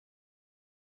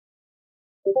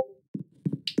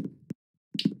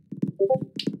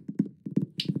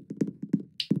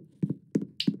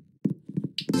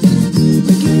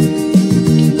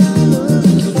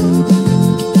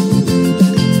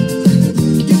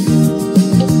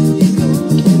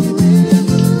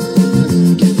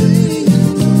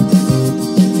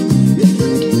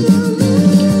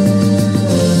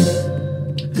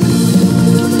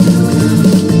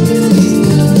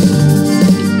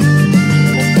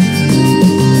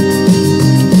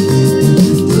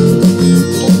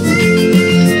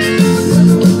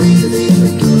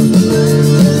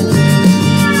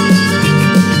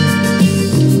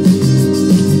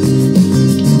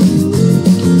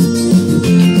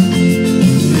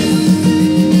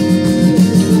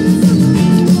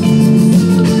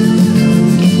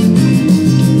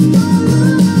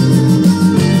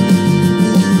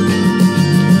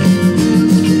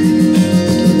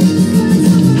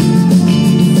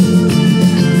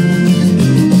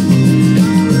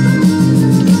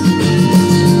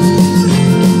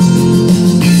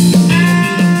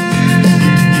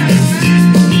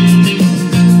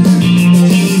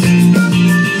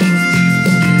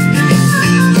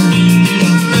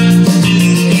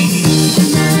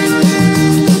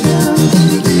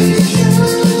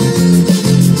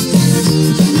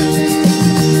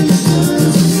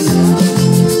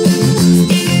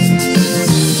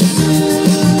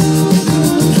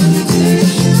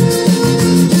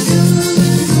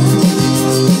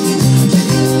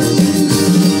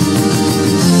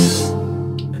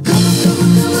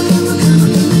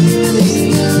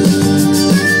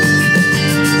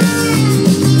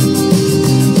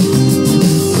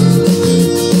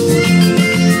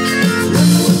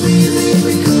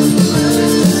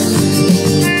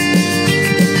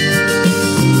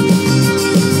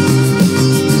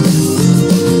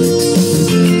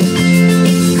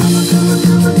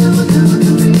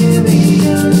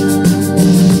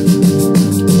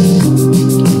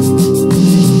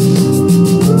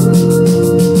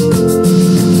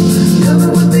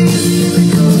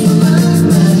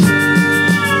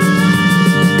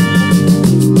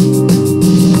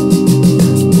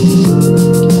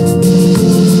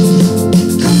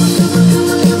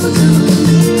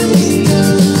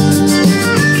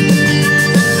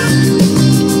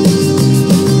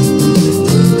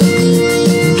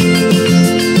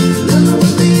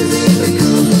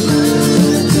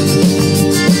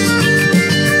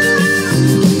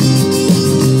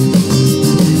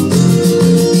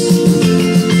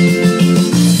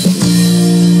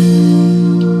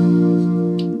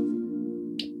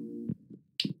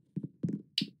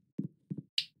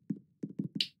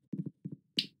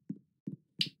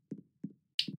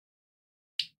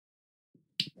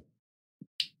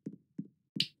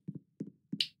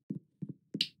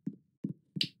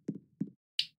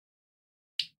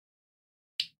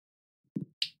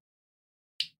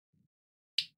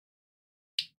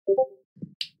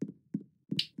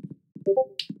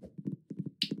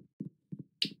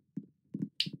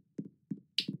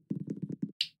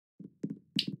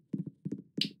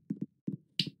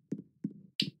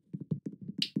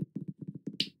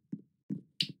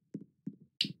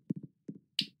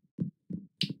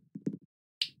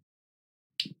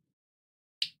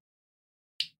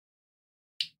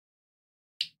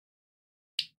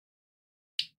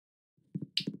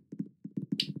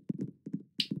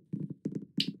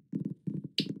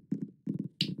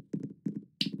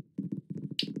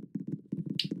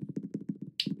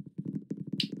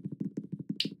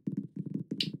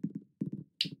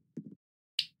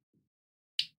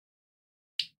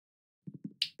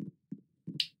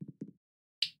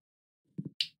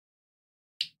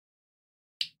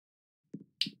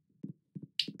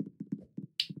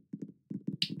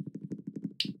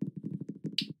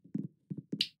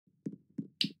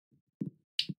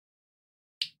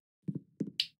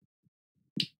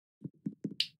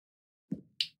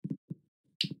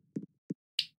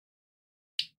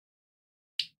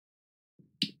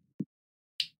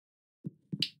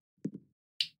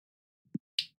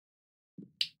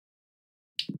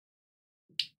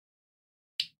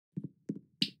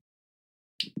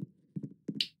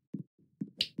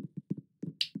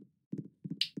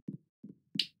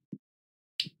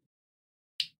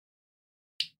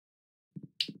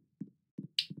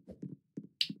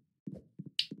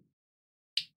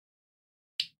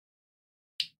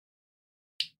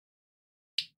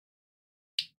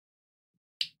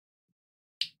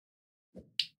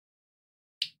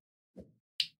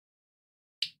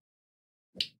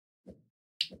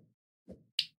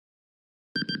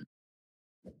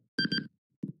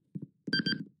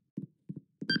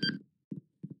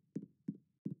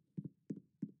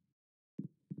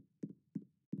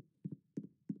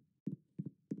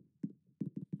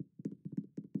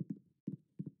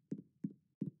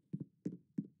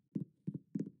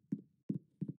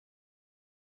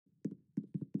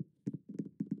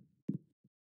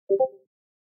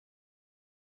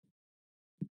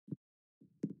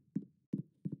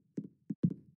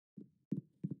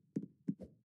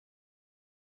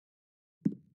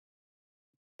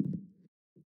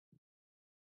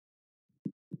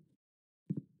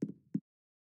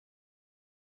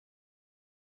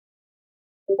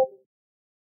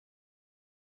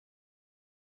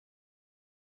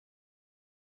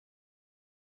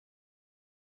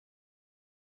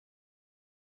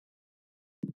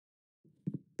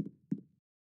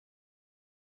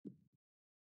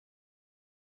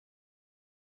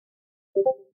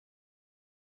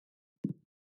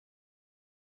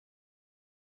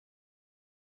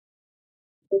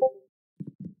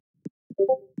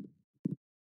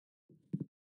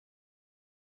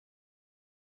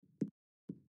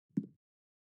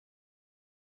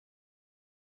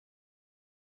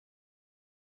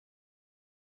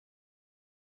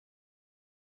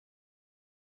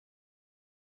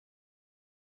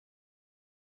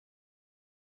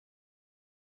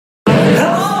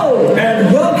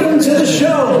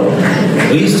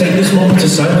Please take this moment to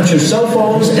silence your cell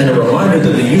phones, and a reminder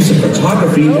that the use of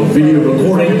photography or video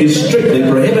recording is strictly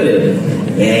prohibited.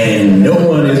 And no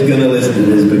one is going to listen to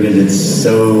this because it's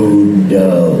so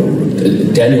dull.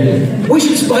 Daniel? We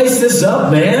should spice this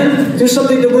up, man. Do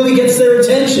something that really gets their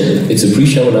attention. It's a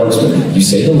pre-show announcement. You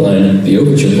say the line, the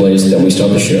overture plays, then we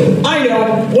start the show. I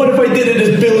know. What if I did it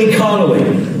as Billy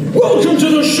Connolly? Welcome to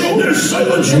the show, there's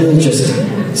silence. Daniel, just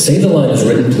say the line as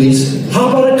written, please. How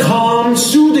about a calm,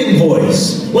 soothing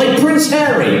voice? Like Prince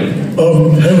Harry.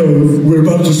 Hello, we're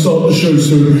about to start the show,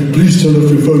 so please turn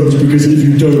off your phones, because if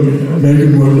you don't,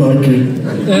 Megan won't like it.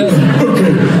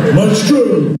 Okay,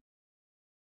 maestro.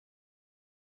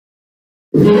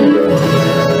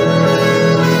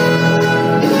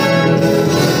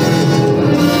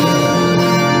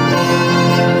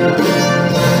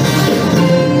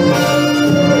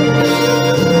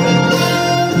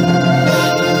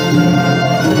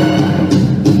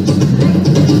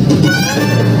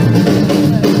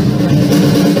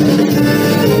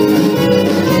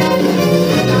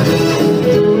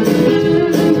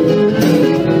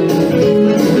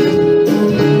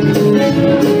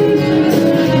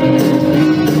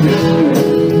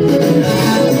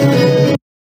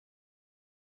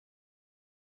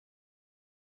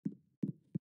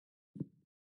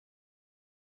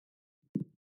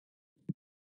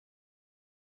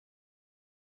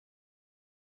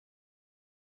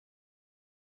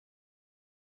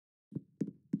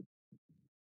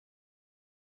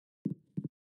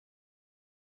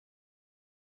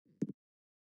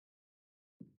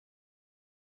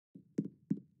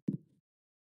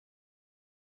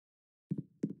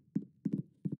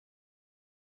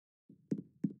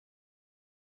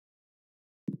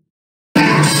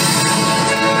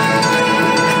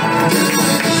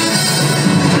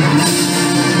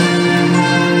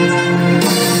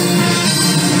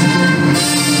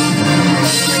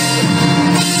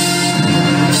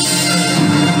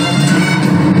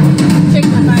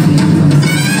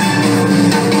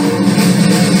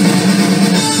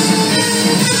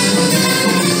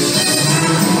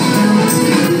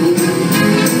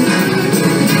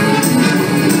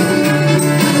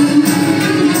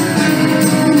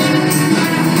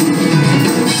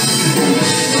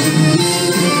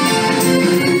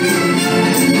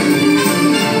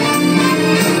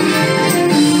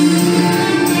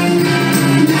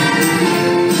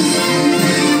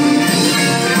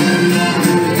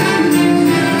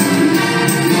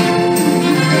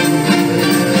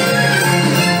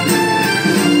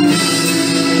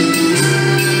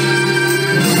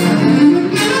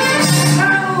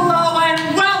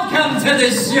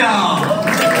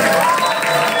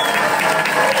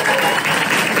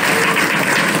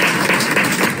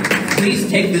 please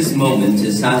take this moment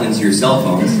to silence your cell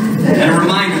phones and a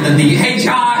reminder that Hey,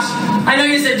 Josh! I know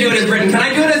you said do it as written. Can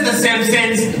I do it as The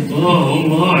Simpsons? Oh,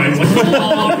 my. What's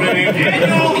happening?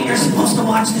 Daniel! You're supposed to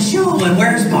watch the show, and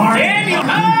where's Bart? Daniel!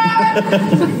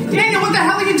 Daniel, what the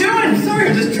hell are you doing? Sorry,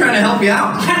 I'm just trying to help you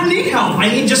out. I don't need help. I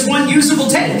need just one usable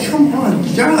take. Come on,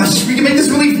 Josh. We can make this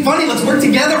really funny. Let's work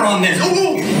together on this.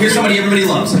 Oh, here's somebody everybody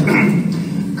loves.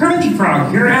 Kermit the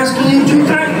Frog, you're asking you to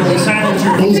really silence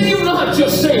your... Did you not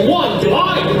just say one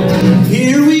line?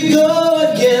 Here we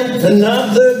go again,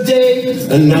 another day,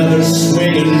 another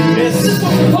swing and miss. This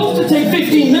was supposed to take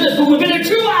 15 minutes, but we've been here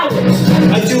 2 hours.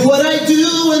 I do what I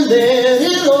do, and then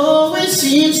it always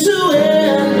seems to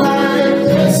end like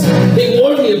this. They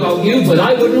warned me about you, but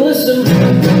I wouldn't listen.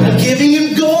 I'm giving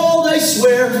him gold, I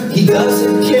swear, he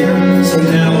doesn't care. So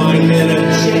now I'm in a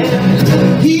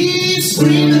jam. He's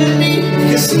screaming at me,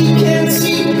 cause he can't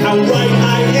see how right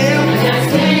I am. That's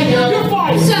Daniel. You're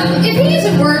fine. So, if he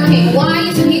isn't working, why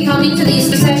isn't he coming to these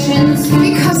sessions?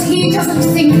 Because he doesn't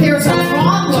think there's a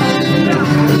problem.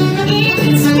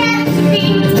 It's got to be,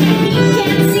 and he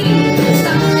can't see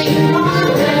something wrong.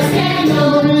 That's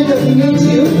Daniel. Doesn't need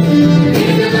you.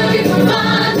 If you're looking for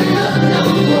fun, look no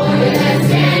more. That's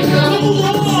Daniel.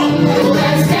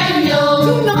 That's Daniel.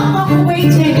 Do not walk away,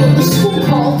 Daniel. The school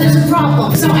called. There's a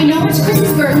problem. So I know it's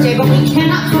Chris's birthday, but we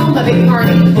cannot throw him a big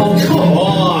party. Oh, come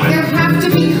on. There have to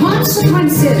be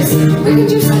consequences. We can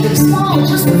do something small,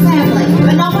 just the family,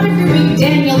 but not one of your big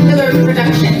Daniel Miller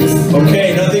productions.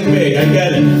 Okay, nothing big, I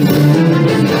get it.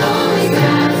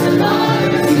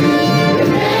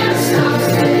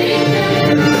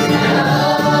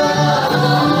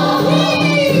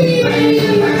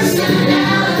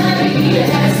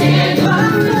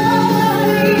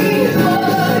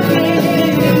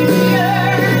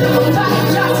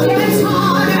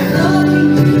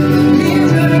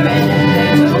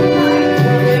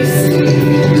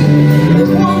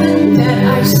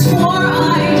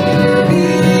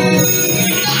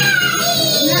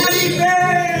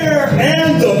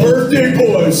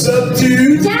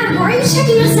 Subdued. Dad, why are you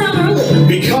checking us out early?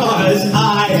 Because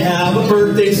I have a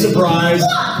birthday surprise.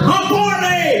 What? A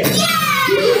party!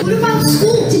 Yay! What about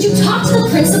school? Did you talk to the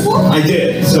principal? I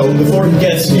did. So before he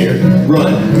gets here,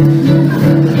 run.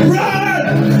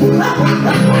 Run!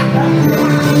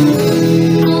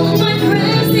 All of my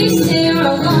friends, they say you're a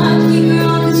lucky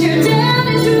girl, 'cause your dad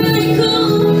is really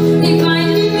cool. They find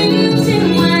me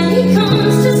amusing when he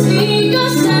comes to sing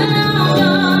us out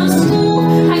of school.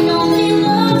 I know he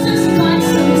loves us, but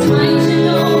sometimes, you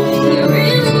know, it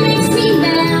really makes me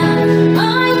mad.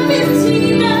 I'm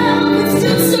 15 now, but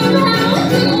still somehow I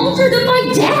feel older than my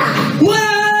dad.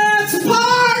 Let's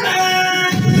party!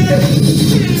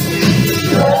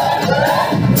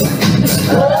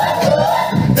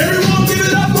 Everyone give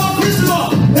it up for Christopher!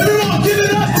 Everyone give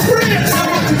it up for Chris! How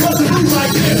much it must have moved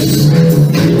like this?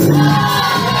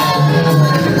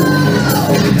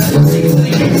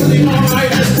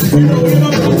 Alright, you know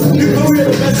what you go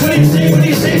here. That's what do you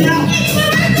say now? It's my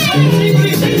birthday! What do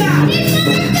you say now? It's my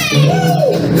birthday! Woo!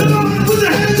 Come on, put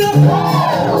your hands up!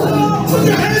 Come on, put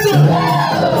your hands up!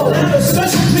 That's a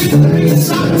special treat for the biggest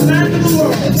soccer fan in the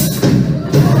world.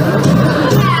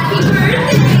 Happy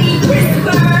birthday,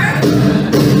 Christopher!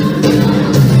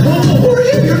 Oh, who are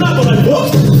you? You're not what I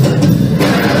booked.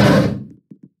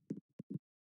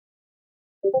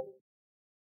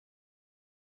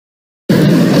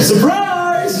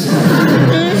 Surprise!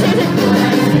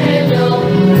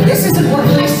 This isn't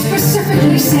working. I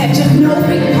specifically said to no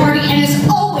big party, and as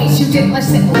always, you didn't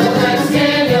listen.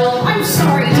 I'm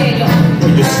sorry, Daniel.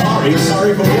 You're sorry?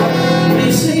 Sorry for what? What are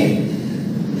you saying?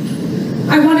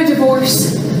 I want a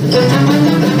divorce.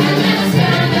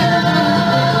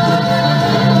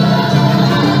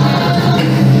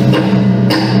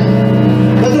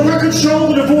 Let the record show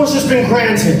the divorce has been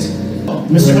granted.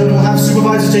 Mr. Hiller will have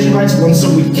supervised visitation rights once a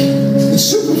week.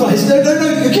 Supervised? No,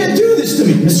 you can't do this to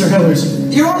me. Mr. Hillers.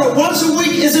 Your Honor, once a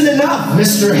week isn't enough.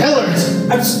 Mr.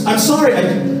 Hillers. I'm sorry.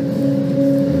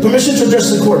 Permission to address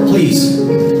the court, please.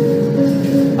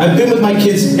 I've been with my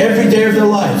kids every day of their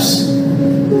lives.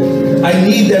 I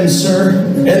need them, sir,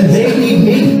 and they need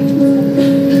me.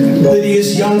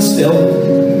 Lydia's young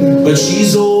still, but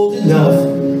she's old enough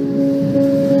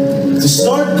to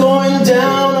start going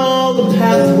down all the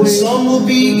pathways. Some will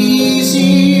be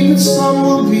easy, but some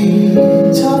will be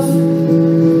tough.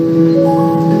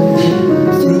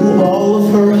 Through all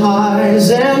of her highs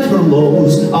and her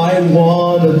lows, I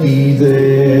wanna be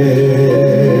there.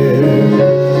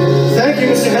 Thank you,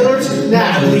 Mr. Hillers.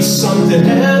 Now, at least something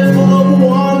head full of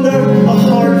wonder, a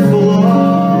heart full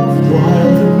of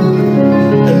wonder.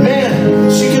 And man,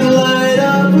 she can light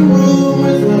up a room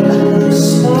with her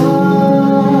smile.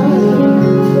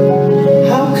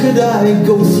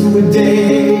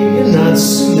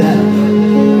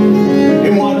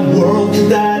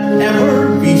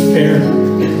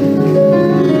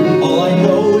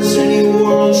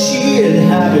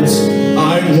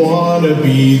 wanna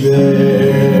be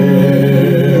there.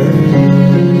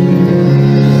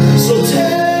 So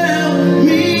tell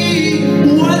me,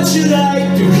 what should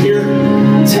I do here?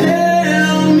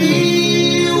 Tell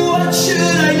me, what should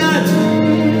I not?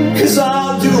 'Cause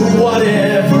I'll do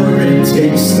whatever it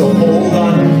takes to hold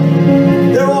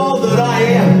on. They're all that I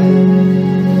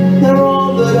am. They're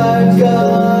all that I've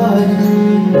got.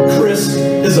 Crisp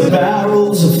as a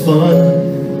barrels of fun.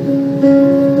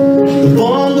 The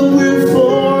bond that we're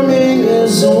forming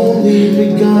has only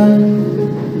begun.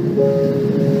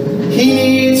 He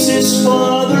needs his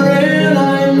father and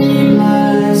I need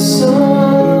my son.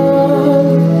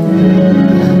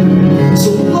 So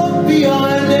look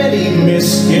beyond any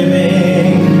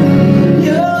misgiving.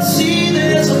 You'll see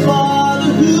there's a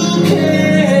father who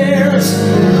cares.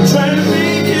 Trying to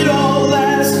make it all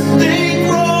last. They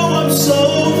grow up so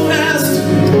fast.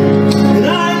 And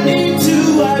I need to,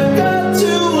 I've got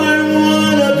to, I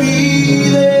wanna be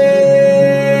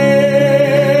there.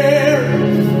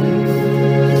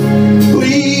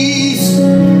 Please,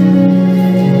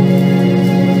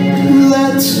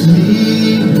 let me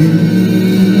be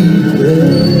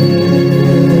there.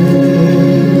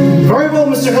 Very well,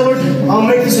 Mr. Hillard. I'll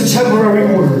make this a temporary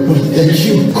order. Thank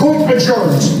you. Court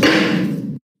adjourned.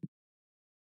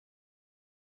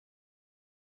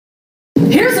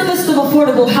 Here's a list of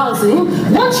affordable housing.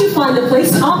 Once you find a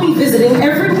place, I'll be visiting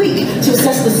every week to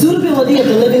assess the suitability of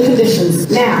the living conditions.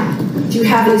 Now, do you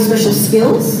have any special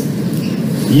skills?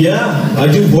 Yeah, I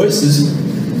do voices.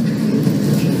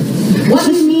 What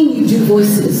do you mean you do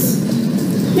voices?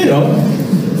 You know,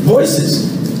 voices.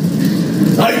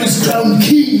 I was crowned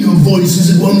king of voices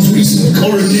at one's recent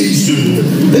coronation.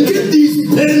 And get these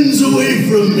pens away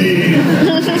from me.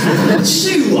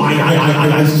 Shoo,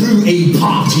 I threw a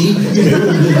party, you know.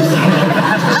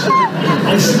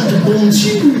 I shouldn't have gone to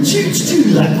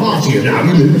that party now,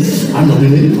 you know. I'm not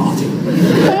in any party.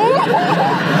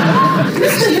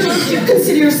 Mr. Hillard, do you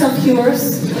consider yourself humorous?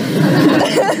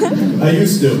 I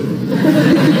used to.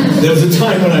 There was a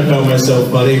time when I found myself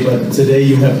funny, but today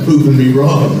you have proven me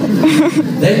wrong.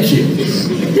 Thank you.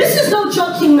 This is no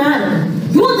joking matter.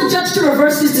 You want the judge to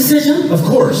reverse his decision? Of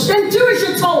course. Then do as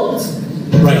you're told.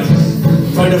 Right.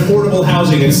 Find affordable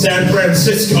housing in San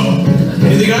Francisco.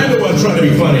 You think I'm the one trying to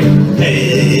be funny?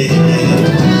 Hey.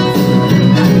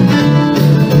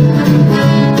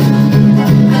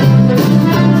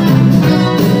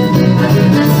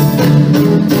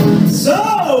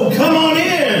 So, come on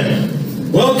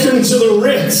in. Welcome to the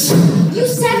Ritz. You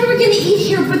said we were gonna eat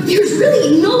here, but there's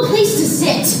really no place to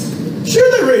sit. Sure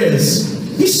there is.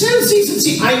 Die Celsius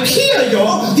die IKEA,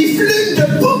 ja. Die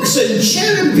fliegende Buchsen,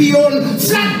 Champion,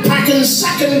 Flatpacken,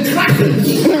 Sacken, Kracken.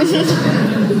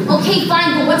 Okay,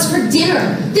 fine, but what's for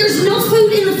dinner? There's no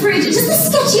food in the fridge. Does this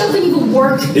sketchy oven even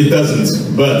work? It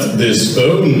doesn't, but this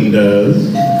phone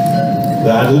does.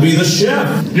 That'll be the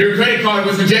chef. Your credit card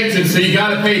was rejected, so you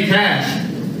gotta pay cash.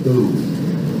 Ooh.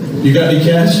 You got any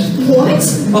cash? What?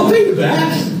 I'll pay you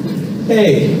back.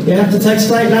 Hey, you have to text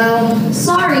right now?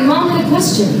 Sorry, Mom had a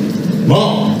question.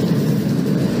 Mom,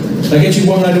 I get you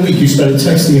one night a week. You started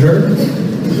texting her?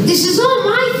 This is all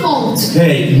my fault.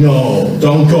 Hey, no,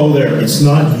 don't go there. It's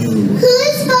not you.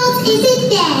 Whose fault is it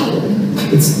then?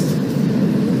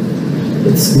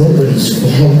 It's nobody's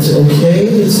fault, okay?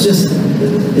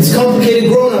 It's complicated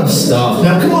grown-up stuff.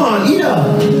 Now, come on, eat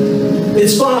up.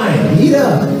 It's fine. Eat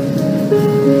up.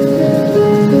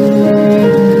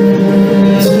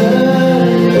 Tell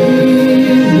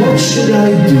me, what should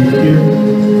I do here?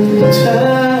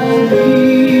 Tell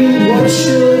me, what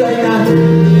should I not do?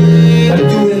 I'm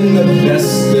doing the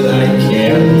best that I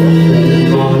can.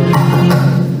 Hold on.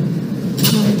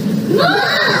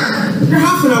 Mom! You're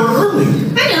half an hour early.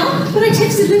 I know, but I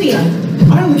texted Lydia.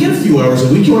 I only get a few hours a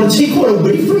week. You want to take one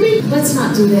away from me? Let's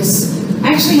not do this. I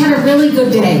actually had a really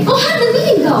good day. Oh, how did the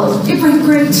meeting go? It went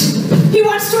great. He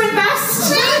wants to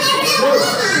invest?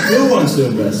 Who wants to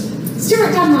invest?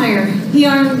 Stuart Doubtfire. He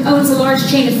owns a large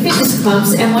chain of fitness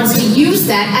clubs and wants to use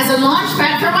that as a launch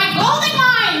pad for my clothing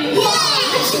line!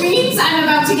 Which means I'm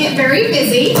about to get very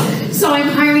busy, so I'm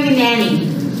hiring a nanny.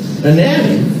 A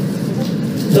nanny?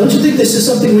 Don't you think this is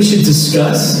something we should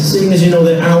discuss, seeing as you know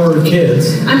that our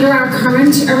kids? Under our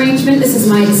current arrangement, this is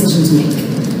my decision to make.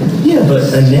 Yeah,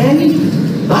 but a nanny?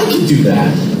 I can do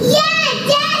that. Yeah,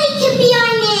 Daddy can be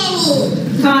our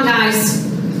nanny. Come on, guys.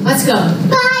 Let's go.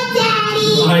 Bye,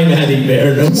 Daddy. Hi, Natty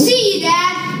Bear. No. See you,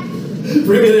 Dad.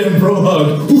 Bring it in, bro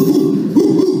hug.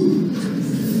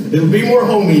 It'll be more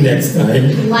homey next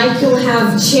time. Like you'll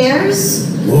have chairs?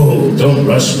 Whoa, don't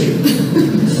rush me.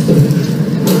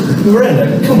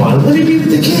 Miranda, come on, let me be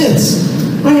with the kids.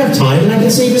 I have time and I can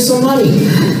save you some money.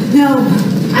 No,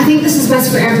 I think this is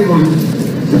best for everyone.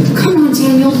 Come on,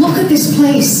 Daniel, look at this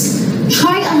place.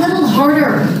 Try a little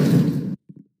harder.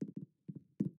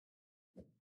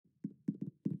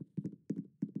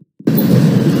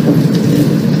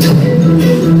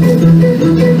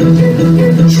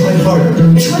 Try harder.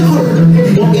 Try harder.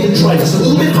 You want me to try just a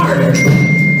little bit harder?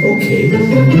 Okay.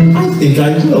 I think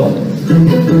I will.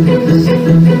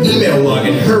 Email log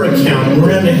in her account,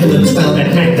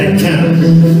 MirandaHilla12@Mac.com.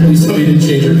 Please tell me you didn't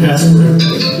change your password.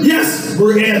 Yes,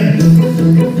 we're in.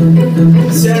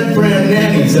 San Fran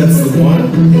nannies, that's the one.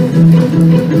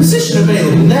 Position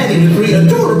available, nanny to 3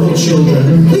 adorable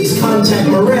children. Please contact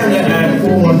Miranda at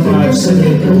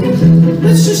 415-780.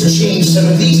 Let's just change some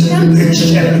of these numbers,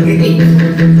 shall we?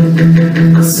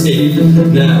 Save.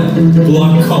 Now,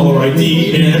 block caller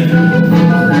ID and...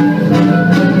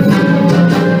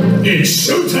 It's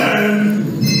showtime!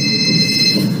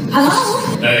 Hello?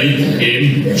 I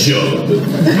am Joe.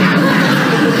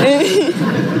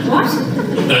 What?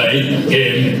 I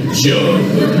am Joe.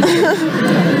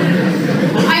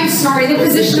 I'm sorry, the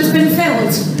position has been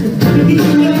filled.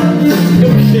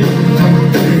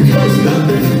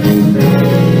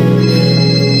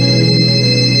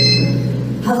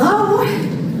 Hello?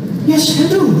 Yes,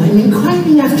 hello. I'm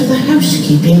inquiring after the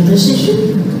housekeeping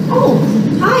position. Oh,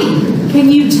 hi. Can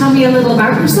you tell me a little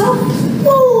about yourself?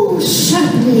 Oh,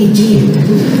 certainly, dear.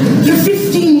 For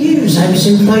 15 years, I was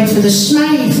employed for the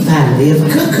Smythe family of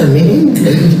Cookham in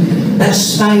England. That's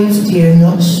Smythe, dear,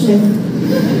 not Smith.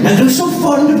 I grew so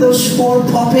fond of those 4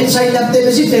 puppets, I love them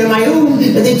as if they're my own,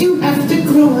 but they do have to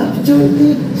grow up, don't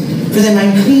they? For them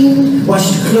I cleaned,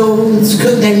 washed clothes,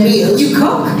 cooked their meals. You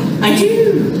cook? I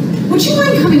do. Would you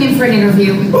mind coming in for an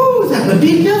interview? Oh, that would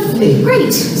be lovely.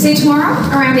 Great. Say tomorrow,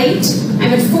 around 8.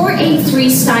 I'm at 483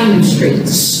 Steiner Street.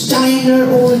 Steiner,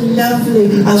 oh,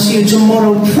 lovely. I'll see you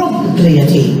tomorrow promptly at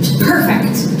 8.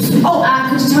 Perfect. Oh,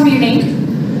 could you tell me your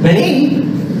name? My name?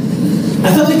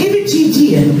 I thought I'd give it to you,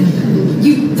 dear.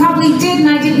 You probably did, and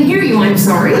I didn't hear you. I'm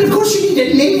sorry. Well, of course you need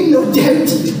a name, no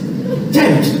doubt.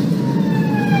 Doubt.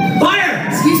 Fire!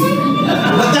 Excuse me?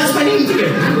 That's my name, dear.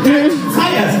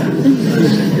 Fire.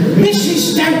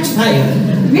 Mrs. Doubtfire.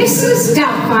 Mrs.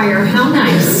 Doubtfire, how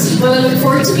nice. Well, I look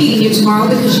forward to meeting you tomorrow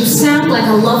because you sound like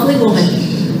a lovely woman.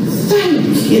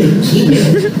 Thank you,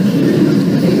 dear.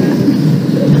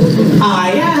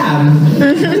 I am.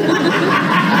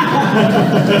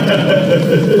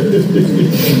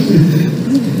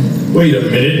 Wait a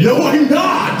minute. No, I'm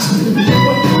not!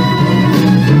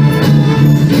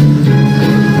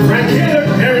 Right here,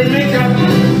 preparing makeup.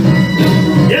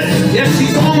 Yes,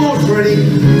 she's almost ready.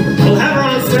 We'll have her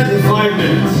on set in 5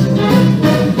 minutes.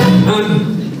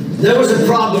 There was a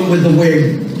problem with the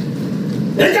wig.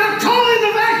 They got caught in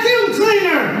the vacuum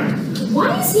cleaner!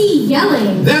 Why is he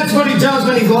yelling? That's what he does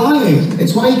when he's lying.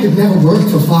 It's why he could never work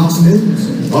for Fox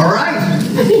News. All right.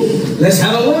 Let's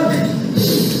have a look.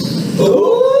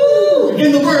 Ooh!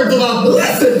 In the words of a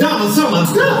blessed Donna Summer.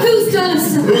 Who's Donna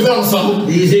Summer? Who's Donna Summer?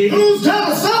 Easy. Who's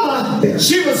Donna Summer?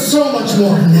 She was so much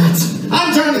more than that.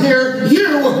 I'm trying to hear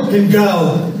you can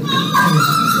go.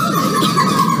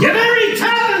 You're very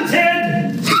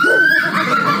talented!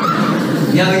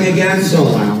 Yelling again, so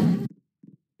loud.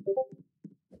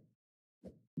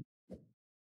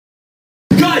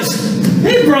 Guys!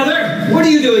 Hey, brother! What are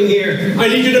you doing here? I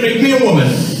need you to make me a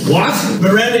woman. What?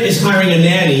 Miranda is hiring a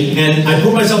nanny, and I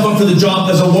put myself up for the job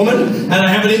as a woman, and I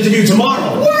have an interview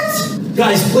tomorrow. What?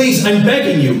 Guys, please, I'm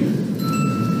begging you.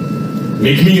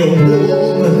 Make me a woman.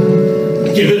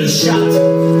 Give it a shot.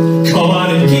 Come on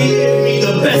and give me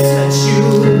the best that you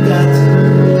got.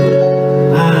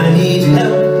 I need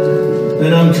help,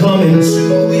 and I'm coming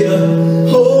to you.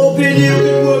 Hoping you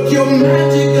can work your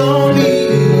magic on me.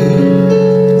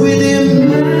 With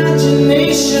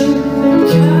imagination,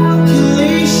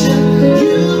 calculation,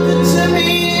 you can turn me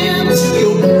into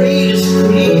your greatest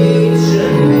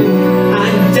creation.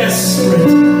 I'm desperate.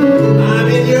 I'm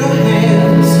in your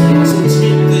hands. So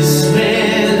take this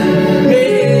man and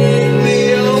make me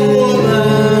a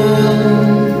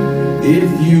woman. If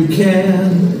you can.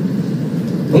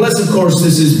 Unless, of course,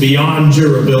 this is beyond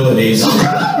your abilities.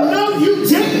 No, you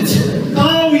didn't!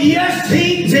 Oh, yes,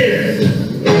 he did!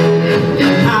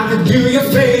 I could do your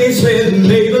face with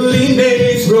Maybelline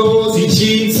base, rosy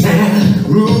cheeks and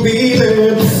ruby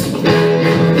lips.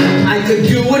 I could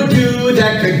do a do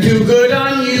that could do good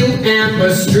on you,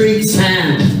 amber streaks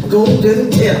and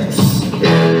golden tips.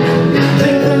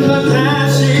 Think of the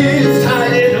lashes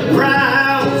tied in a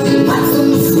brows, what's the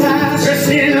mustache, dressed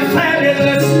in a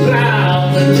fabulous blouse.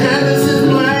 The canvas is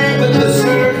blank, but the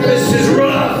surface is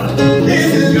rough.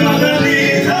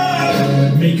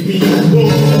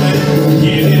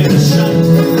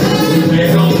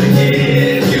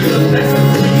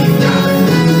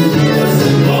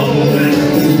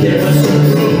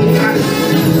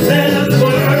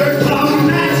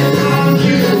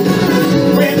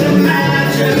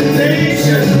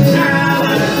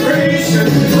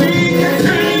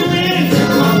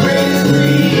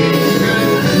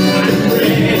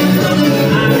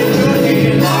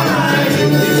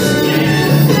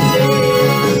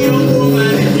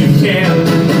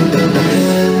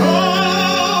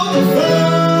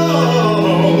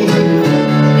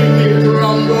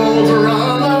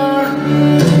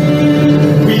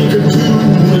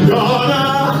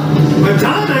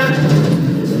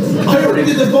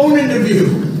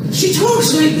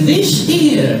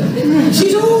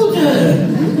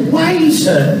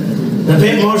 nicer, a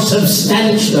bit more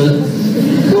substantial.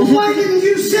 Well, why didn't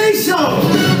you say so?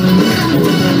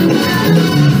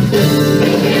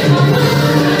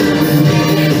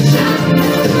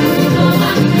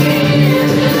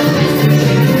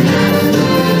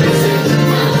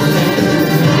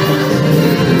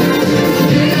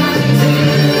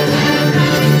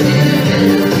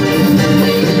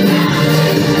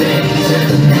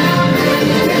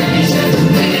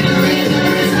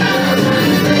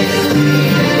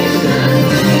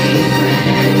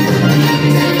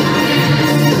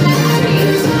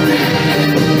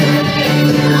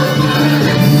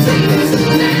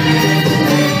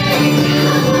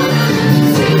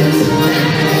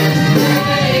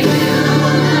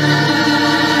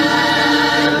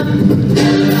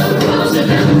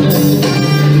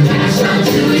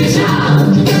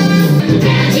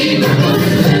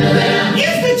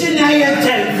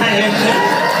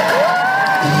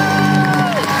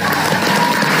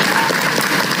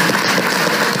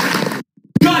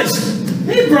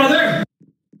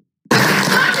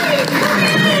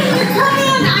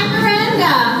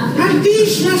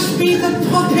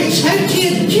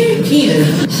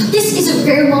 This isn't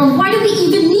fair, Mom. Why do we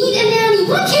even need a nanny?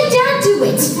 Why can't Dad do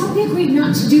it? Well, we agreed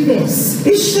not to do this.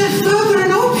 Is their father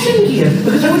an option here?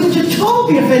 Because I wouldn't at all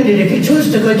be offended if he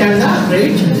chose to go down that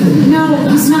route. No,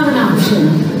 he's not an option.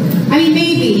 I mean,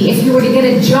 maybe if you were to get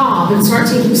a job and start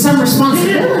taking some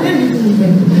responsibility.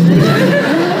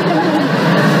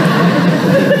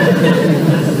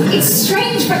 It's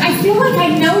strange, but I feel like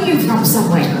I know you from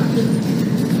somewhere.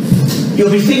 You'll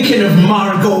be thinking of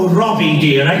Margot Robbie,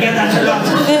 dear. I get that a lot.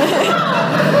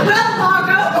 Well,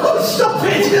 Margot. Oh, stop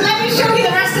it. Let me show you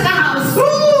the rest of the house.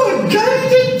 Oh, a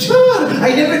guided tour.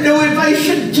 I never know if I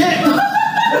should tip.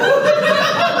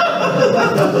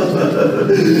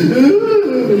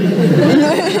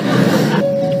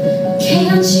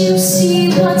 Can't you see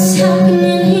what's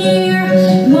happening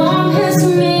here? Mom has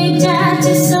made Dad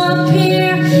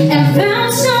disappear and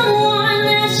found someone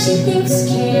that she thinks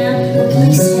can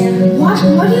replace him.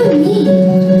 What do you mean?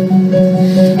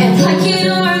 And like it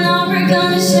or not, we're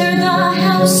gonna share the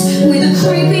house with a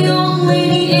creepy old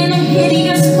lady in a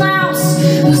hideous blouse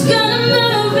who's gonna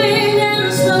move in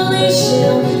and slowly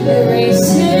she'll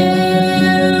erase him.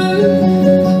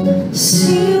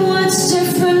 See what's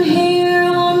different here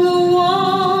on the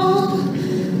wall?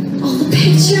 All the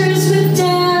pictures with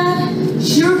Dad.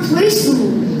 She replaced them.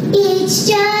 It's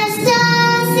just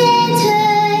us and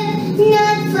her,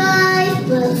 not 5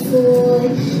 but 4.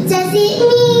 Does it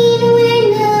mean we're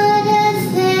not a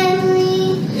family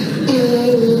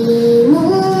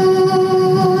anymore?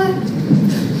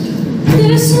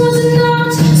 This was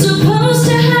not supposed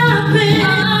to happen. I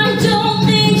don't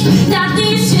think that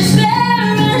this is fair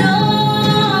at all.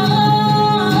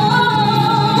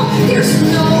 There's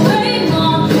no way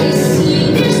Mom is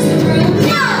seeing this through.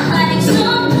 Not letting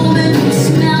some woman who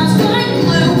smells like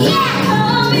glue. Yeah,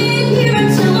 come in here and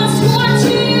tell us what to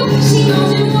do. She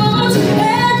knows it won't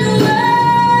end well.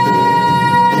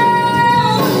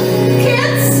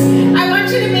 Kids, I want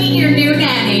you to meet your new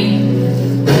nanny.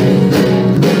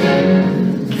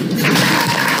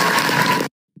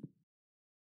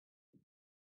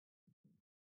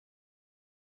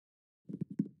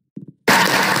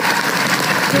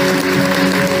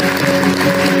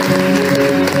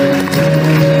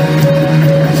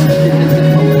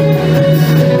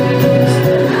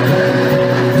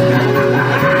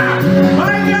 I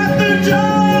got the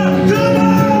job! Come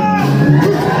on!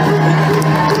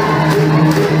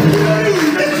 Hey,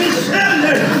 Mrs.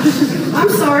 Sanders! I'm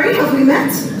sorry, have we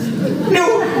met? No.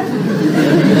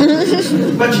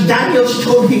 But Daniel's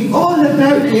told me all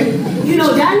about him. You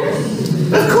know Daniel?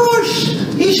 Of course.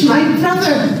 He's my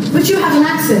brother. But you have an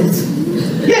accent.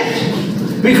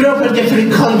 Yes. We grew up on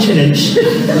different continents.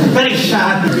 Very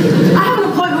sad. I have an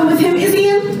appointment with him, is he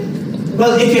in?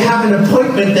 Well, if you have an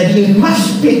appointment, then he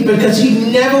must be, because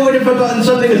he never would have forgotten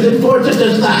something as important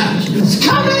as that.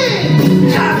 Come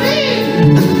in! Come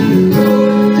in!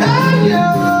 Oh,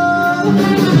 Daniel!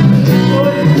 Oh,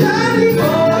 Daddy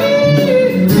boy!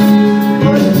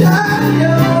 Oh,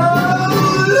 Daniel!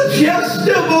 Just a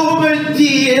moment,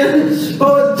 dear.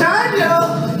 Oh, Daniel!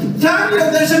 Daniel,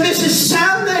 there's a Mrs.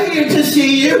 Sandler here to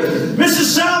see you.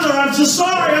 Mrs. Sandler, I'm so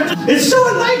sorry. It's so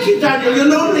unlike you, Daniel. You're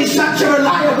normally such a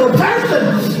reliable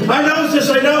person. I know this,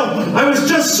 I know. I was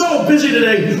just so busy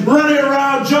today, running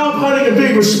around, job hunting, and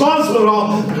being responsible and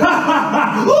all.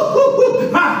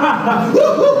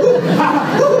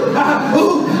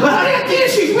 Hurry up, dear,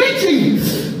 she's waiting.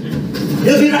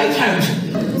 He'll be right out.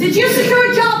 Did you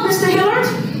secure a job, Mr. Hillard?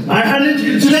 I had an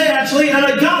interview today, actually, and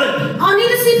I got it. I'll need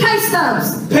to see pay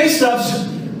stubs. Pay stubs.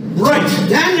 Right.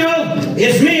 Daniel,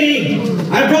 It's me.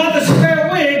 I brought the spare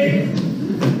wig.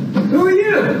 Who are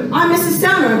you? I'm Mrs.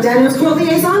 Stowner, Daniel's court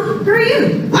liaison. Who are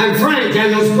you? I'm Frank,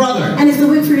 Daniel's brother. And is the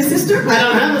wig for your sister? I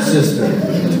don't have a sister.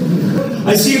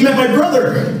 I see you met my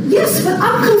brother. Yes, but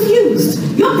I'm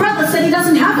confused. Your brother said he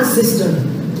doesn't have a sister.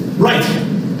 Right.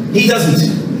 He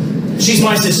doesn't. She's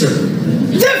my sister.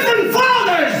 Different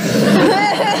fathers!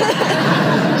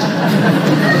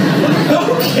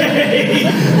 Okay.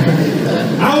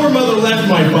 Our mother left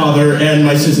my father and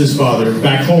my sister's father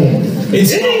back home. In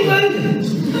England?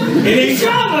 In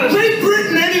Scotland. Great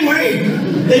Britain, anyway.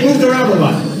 They moved around a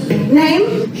lot.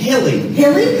 Name? Hilly.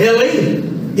 Hilly? Hilly?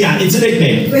 Yeah, it's a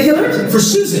nickname. For Hillard? For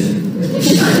Susan.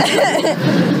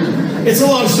 It's a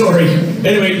long story.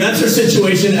 Anyway, that's her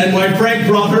situation, and my Frank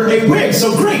brought her a wig,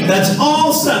 so great, that's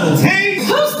all settled. Hey!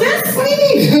 Who's this? What do you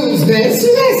mean, who's this?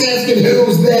 You're not asking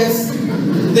who's this.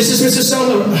 This is Mrs.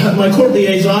 Selma, my court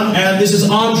liaison, and this is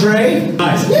Andre.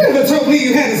 Hi. You never told me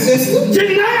you had a sister.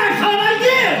 Didn't I? I thought I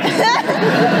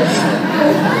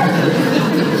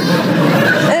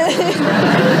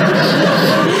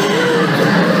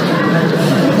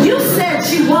did! You said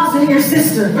she wasn't your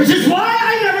sister. Which is why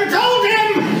I never told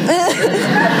him!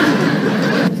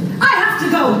 I have to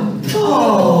go.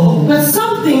 Oh. But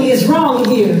something is wrong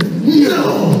here.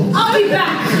 No. I'll be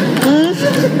back.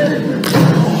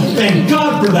 Thank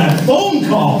God for that phone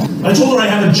call. I told her I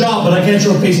have a job, but I can't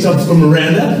show pay stubs for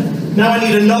Miranda. Now I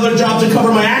need another job to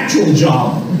cover my actual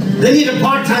job. They need a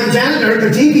part-time janitor at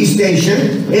the TV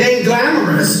station. It ain't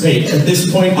glamorous. Hey, at this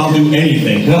point, I'll do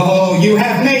anything. Oh, you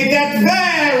have made that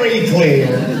very clear.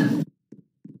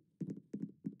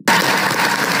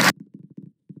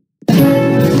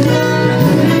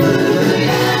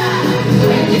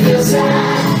 When you feel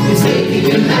sad, it's making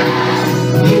you mad.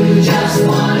 You just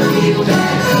want to feel better.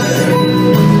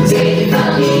 Take it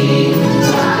from me,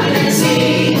 try and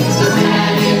see. The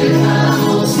man in the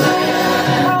humble sweater.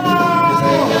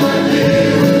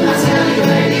 I tell you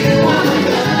where you want to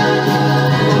go.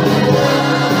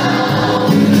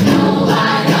 Oh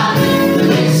my God, the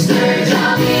Mr.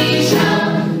 Jolly Show.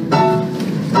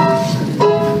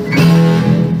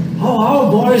 Hello,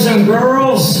 boys and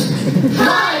girls.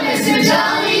 Hi, Mr.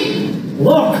 Jolly.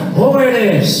 Look who it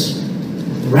is.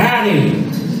 Ratty.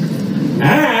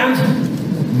 And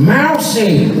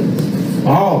Mousy.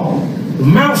 Oh,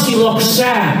 Mousy looks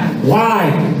sad.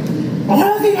 Why?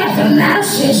 All the other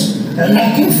mouses are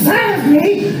making fun of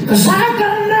me because I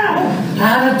don't know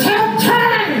how to tell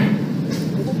time.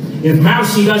 If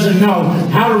Mousy doesn't know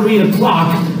how to read a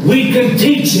clock, we can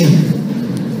teach him.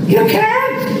 You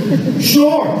can?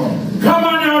 Sure. Come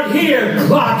on out here,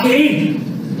 Clocky.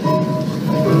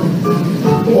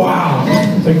 Wow.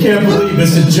 I can't believe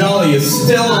Mr. Jolly is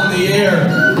still on the air.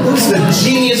 Who's the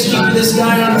genius keeping this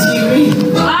guy on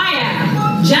TV? I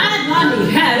am Janet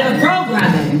Lundy, head of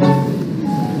programming.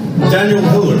 Daniel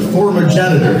Hillard, former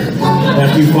janitor.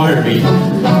 After you fired me.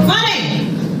 Funny!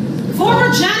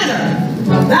 Former janitor.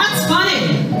 That's funny.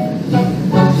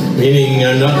 Meaning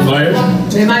I'm not fired?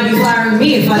 They might be firing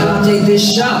me if I don't take this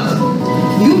show.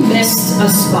 You missed a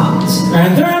spot.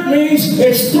 And that means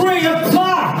it's 3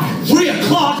 o'clock. 3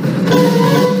 o'clock?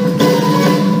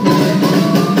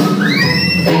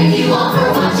 Thank you all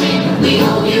for watching. We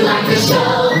hope you like the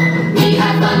show. We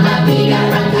had fun, but we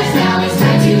got run, 'cause now it's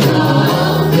time to go.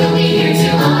 We'll be here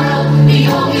tomorrow. We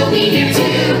hope you'll be here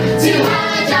too. To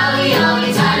have a jolly,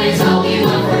 jolly time is all we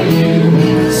want for you.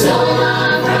 So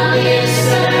long from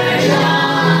Mr.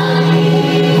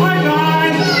 Jolly.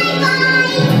 Bye-bye.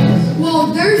 Well,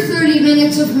 there's 30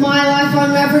 minutes of my life I'll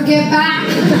never get back.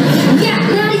 Yeah,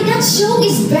 Maddie, that show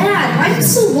is bad. Why do you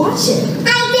still watch it? I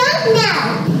don't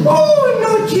know. Oh, no,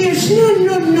 dears, no.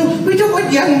 We don't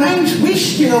want young minds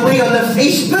wasting away on the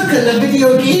Facebook and the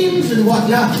video games and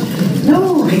whatnot.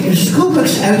 No, get your school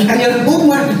books out and your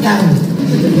homework done.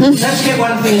 Let's get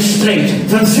one thing straight.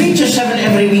 From 3 to 7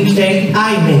 every weekday,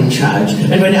 I'm in charge.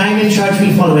 And when I'm in charge,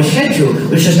 we follow a schedule,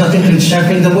 which does not include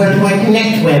surfing the World Wide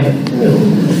Net Web. No.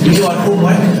 We do our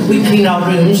homework, we clean our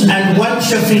rooms, and once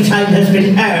your free time has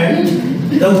been earned,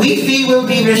 the Wi-Fi will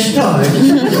be restored.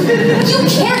 You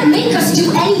can't make us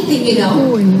do anything, you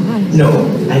know. No,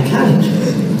 I can't.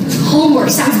 Homework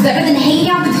sounds better than hanging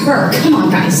out with her. Come on,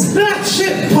 guys. That's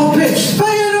it, puppets.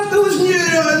 Fire up those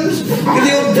neurons. Give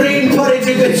the old brain porridge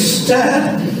a good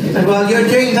stir. And while you're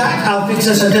doing that, I'll fix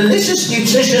us a delicious,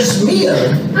 nutritious meal.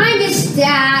 I miss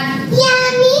Dad.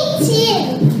 Yeah, me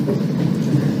too.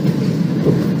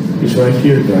 He's right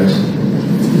here, guys.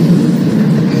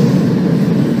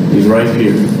 He's right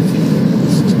here.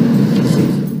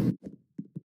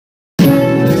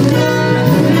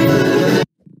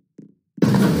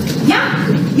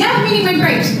 Yeah, the meeting went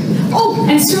great. Oh,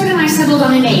 and and Stuart and I settled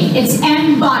on a name. It's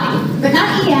M-Body, but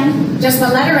not E-M, just the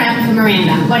letter M for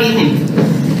Miranda. What do you think?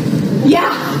 Yeah,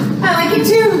 I like it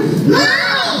too.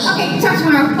 Mom! Okay, talk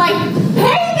tomorrow. Bye.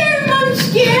 Hey there,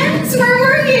 Munchkins! Where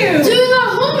were you? Doing our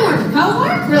homework.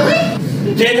 Homework? Really?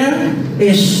 Dinner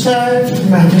is served,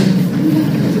 madam.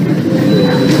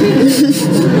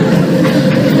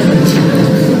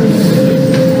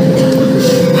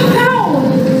 Wow!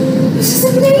 This is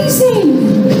amazing!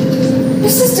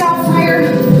 Mrs. Doubtfire,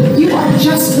 you are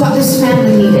just what this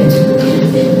family needed.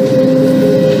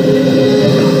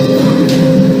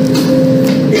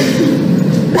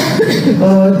 A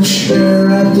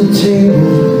chair at the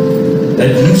table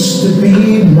that used to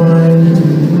be mine.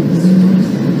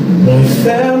 My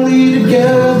family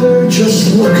together,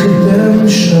 just look at them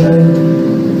shine.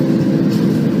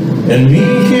 And me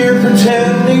here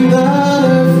pretending that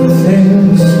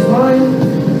everything's fine.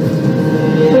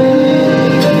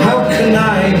 How can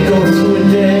I go through a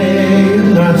day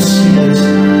and not see it?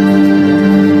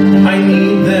 I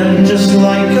need them just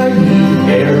like I need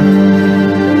air.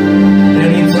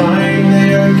 Anytime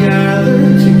they are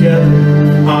gathered together,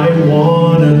 I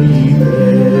wanna be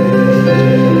there.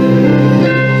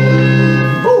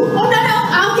 Oh, no,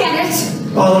 I'll get it.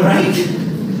 All right.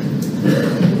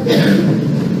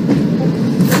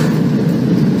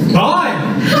 Hi!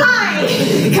 Hi!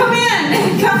 Come in.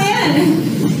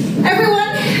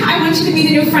 Everyone, I want you to meet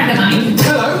a new friend of mine.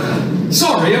 Hello.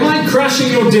 Sorry, am I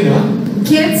crashing your dinner?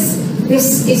 Kids,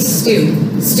 this is Stu.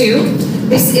 Stu,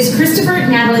 this is Christopher,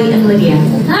 Natalie, and Lydia.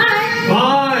 Hi!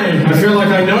 Hi! I feel like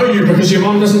I know you because your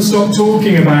mom doesn't stop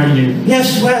talking about you.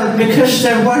 Yes, well, because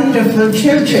they're wonderful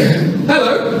children.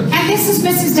 Hello. And this is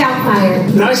Mrs. Doubtfire.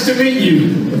 Nice to meet you.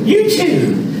 You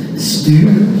too, Stu.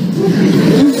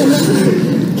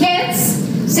 Kids,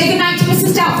 say goodnight to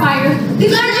Mrs. Doubtfire.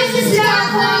 Good night, Mrs.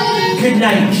 Doubtfire. Good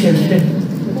night, children.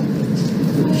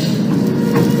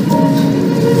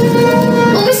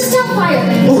 Oh, Mrs. Doubtfire.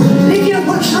 Oh, Lydia,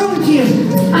 what's wrong with you?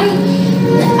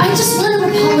 I just want to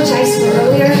apologize for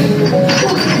earlier.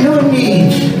 No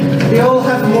need. We all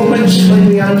have moments when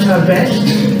we aren't our best.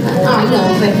 I know,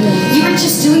 but you were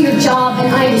just doing your job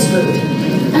and I was rude.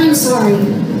 I'm sorry.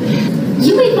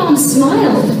 You made Mom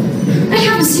smile. I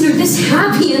haven't seen her this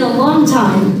happy in a long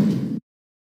time.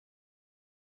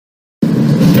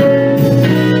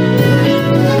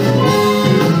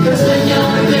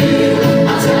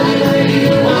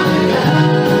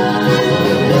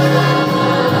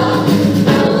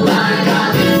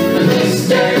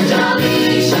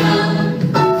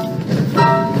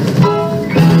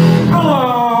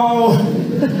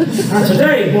 And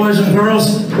today, boys and girls,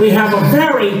 we have a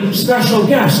very special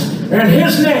guest, and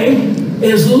his name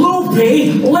is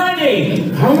Loopy Lenny.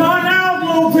 Come on out,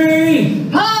 Loopy!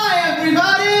 Hi,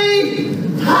 everybody!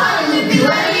 Hi, Loopy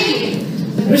Lenny.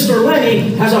 Mr.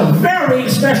 Lenny has a very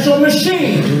special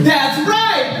machine. That's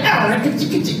right!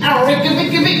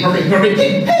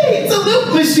 Hey, it's a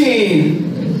loop machine!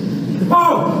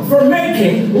 Oh, for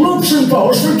making loops and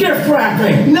bows for gift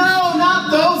wrapping. No, not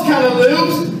those kind of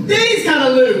loops. These kind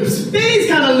of loops. These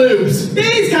kind of loops.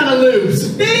 These kind of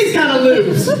loops. These kind of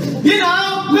loops. You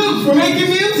know, loops for making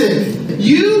music.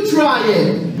 You try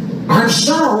it. I'm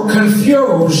so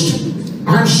confused.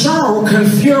 I'm so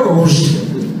confused.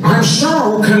 I'm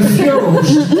so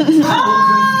confused.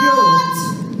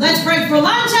 Let's break for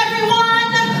lunch, everyone!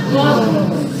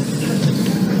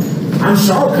 I'm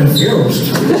so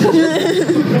confused.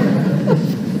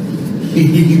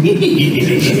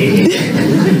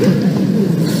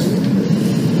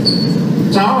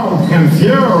 So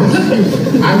confused.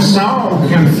 I'm so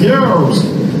confused.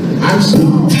 I'm so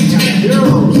confused.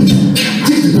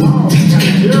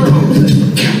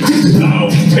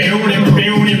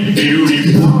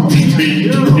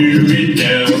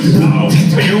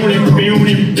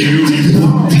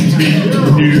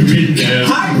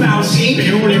 Hi, Mousy.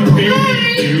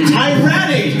 I'm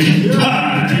ready.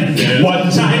 Hi. What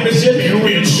time is it?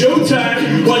 It's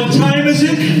showtime. What time is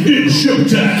it? It's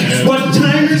showtime. What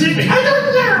time is it? I don't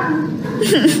know.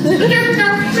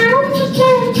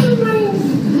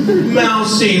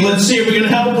 Mousy, let's see if we can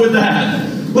help with that.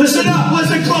 Listen up,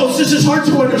 listen close. This is hard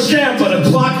to understand, but a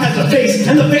clock has a face,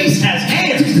 and the face has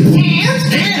hands.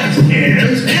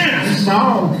 Hands.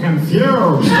 So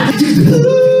confused.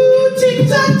 Ooh, tick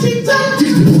tock, tick tock.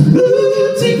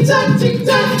 Ooh, tick tock, tick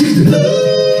tock.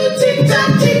 Ooh, tick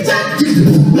tock, tick tock.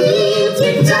 Ooh,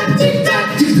 tick tock, tick tock.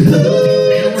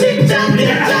 Ooh, tick tock,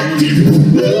 tick tock.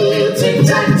 Ooh, tick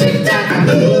tock, tick tock.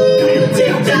 Ooh,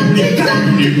 tick tock, tick tock.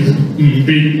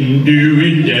 Do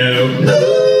it now.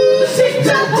 Ooh, tick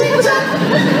tock, tick tock.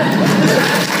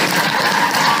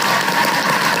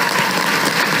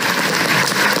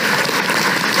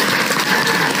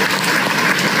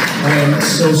 I am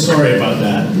so sorry about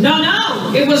that.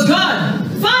 No, it was good.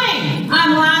 Funny.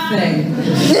 I'm laughing.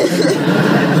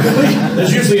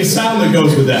 There's usually a sound that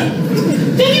goes with that.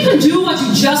 Think you can do what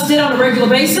you just did on a regular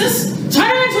basis? Turn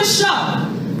it into a show.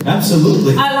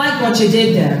 Absolutely. I like what you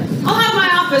did there. I'll have my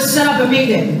office set up a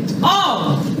meeting.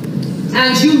 Oh,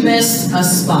 and you missed a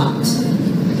spot.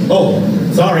 Oh,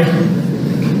 sorry.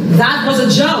 That was a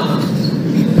joke.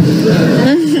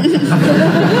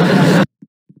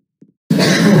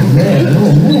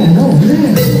 Oh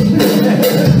man.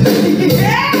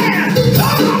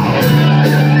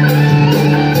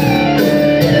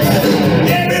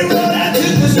 Every road I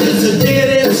took was just a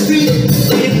dead-end street.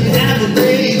 Didn't have a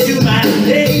day to my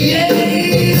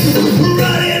day.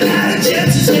 Running out of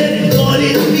chances, heading for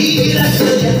the beat. I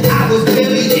tell you, I was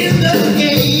barely in the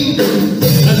game.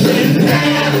 And then I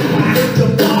hit the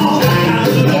ball out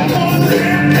of the corner.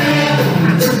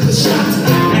 I took the shot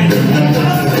and hit the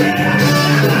ball there.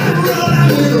 I rolled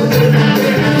out with a win.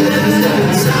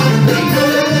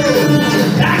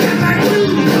 I got my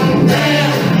groove on there.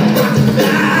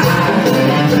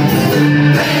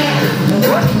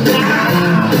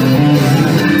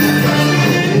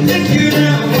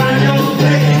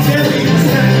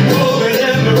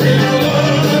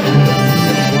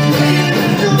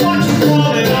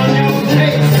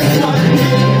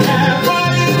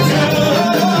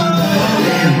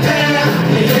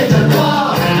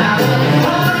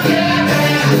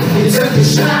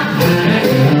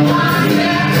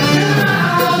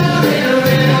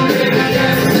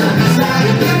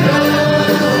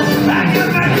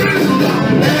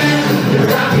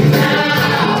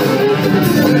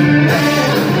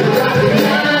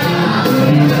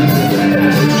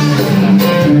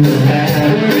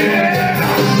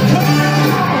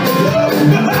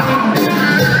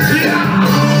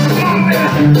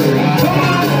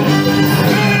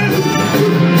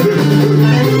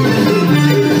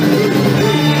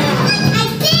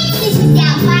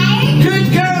 Good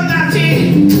girl, Natty.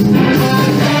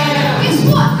 Guess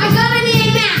what? I got an A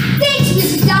in math. Thanks,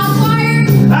 Mrs. Doubtfire.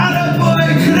 Attaboy,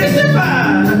 Christopher.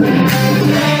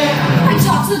 I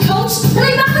talked to the coach, and I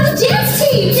got for the dance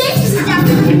team. Thanks, Mrs.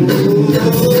 Doubtfire.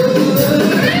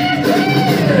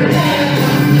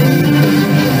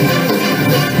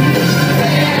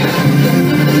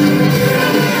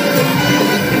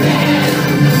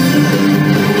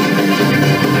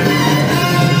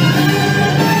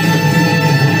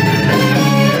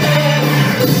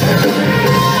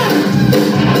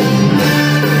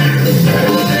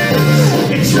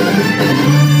 It's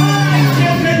alright,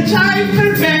 children, time for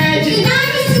bed. Good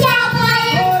night, Mrs.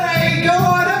 Doubtfire. Alright, go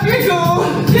on up you go.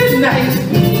 Good night.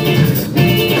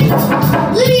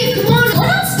 Lydia, come on, go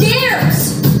downstairs.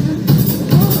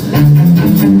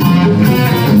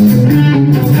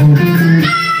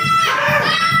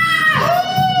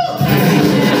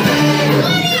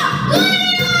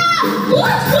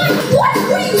 What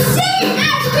were you saying?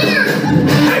 That's weird.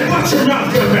 Hey, watch your mouth,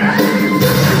 go back.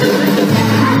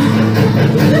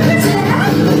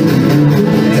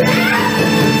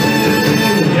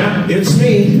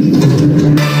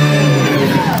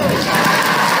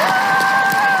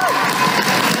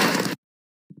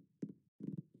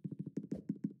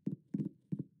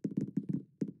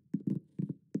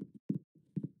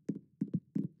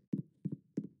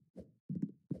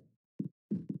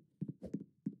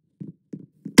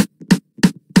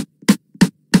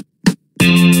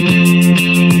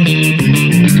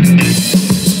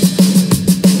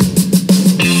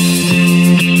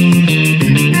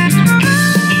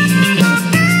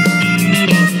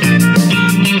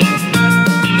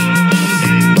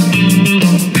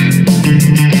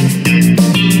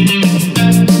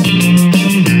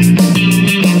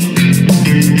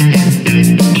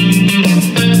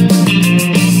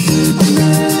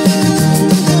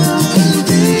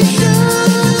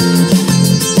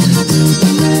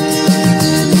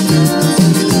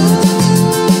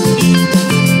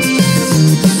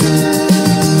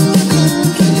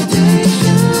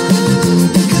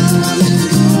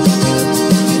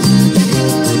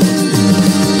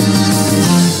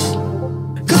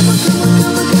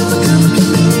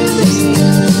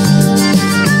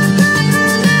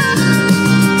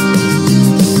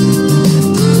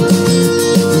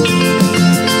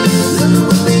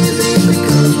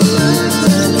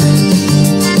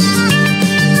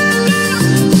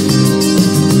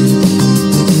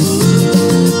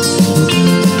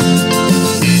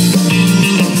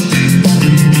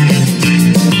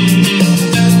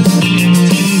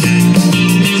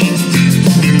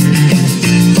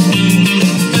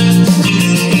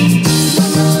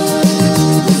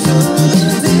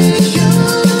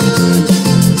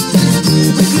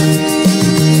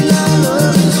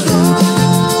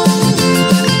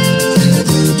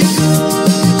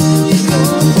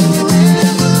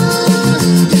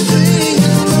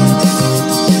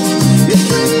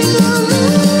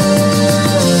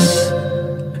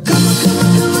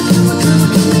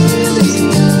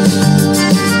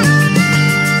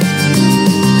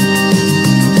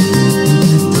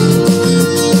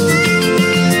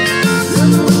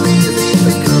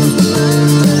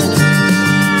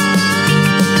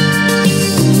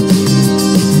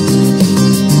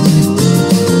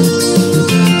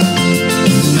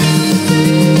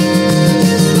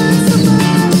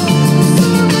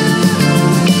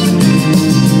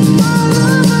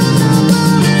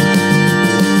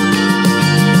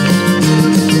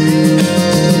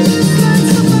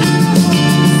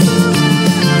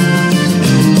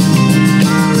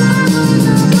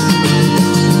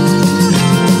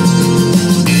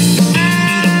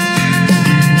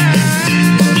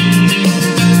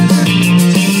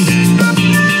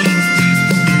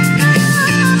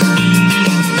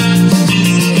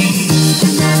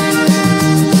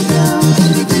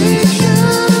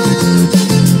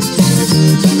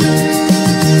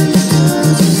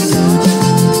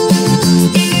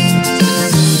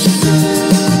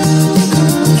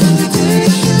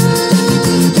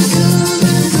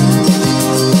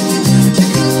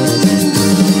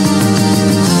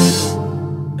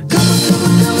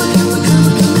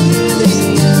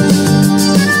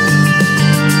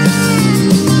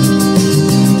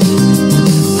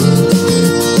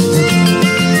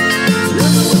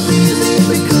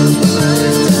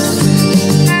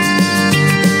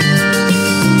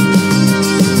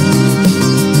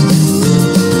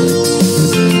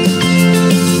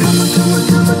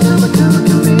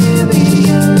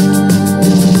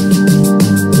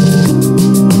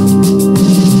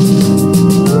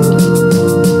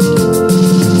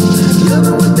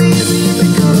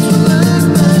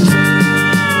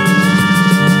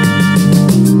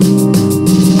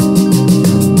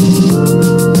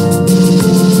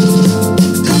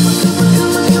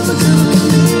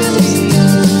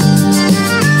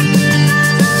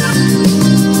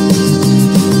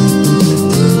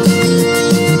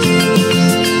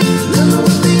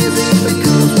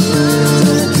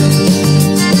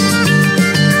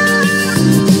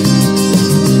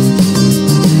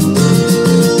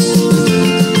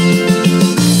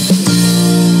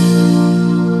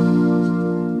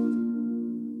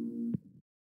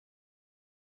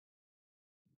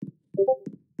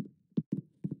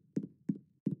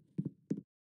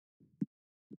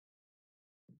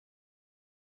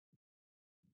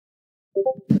 Over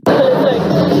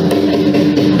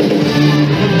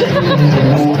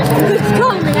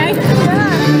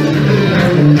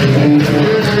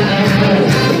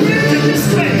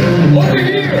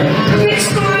here! Big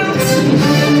smiles!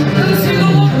 Let's see the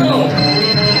logo!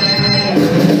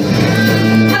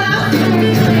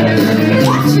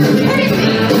 What? You're kidding me?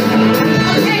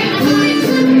 Okay, I'm fine.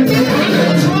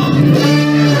 What's wrong?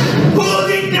 Hold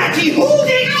it, Natty, hold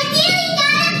it! I really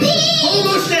gotta pee!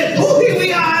 Almost there. Oh, here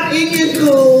we are. In you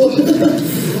go.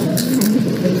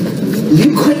 You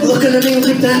quit looking at me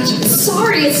like that.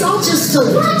 Sorry, it's all just a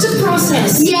lot to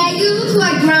process. Yeah, you look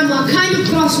like Grandma, kind of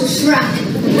cross with Shrek.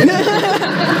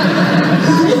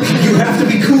 Look, you have to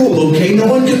be cool, okay? No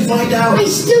one can find out. I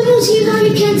still don't see why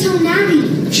you can't tell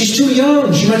Nanny. She's too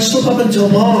young. She might slip up and tell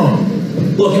Mom.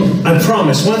 Look, I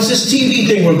promise, once this TV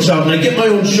thing works out and I get my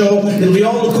own show, it'll be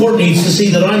all the court needs to see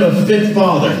that I'm a fit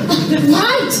father.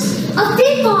 Right, a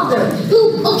big father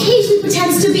who occasionally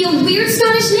pretends to be a weird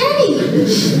Scottish nanny.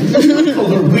 Don't call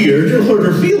her weird. You'll hurt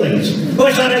her feelings. Oh,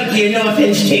 it's all right, dear. No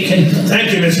offense taken.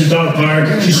 Thank you, Mrs.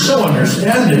 Doubtfire. She's so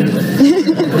understanding.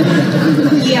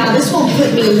 Yeah, this won't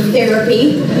put me in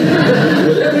therapy.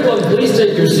 Would everyone please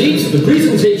take your seats? The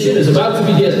presentation is about to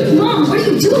begin. Mom, what are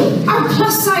you doing? Our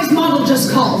plus-size model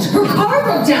just called. Her car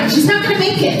broke down. She's not gonna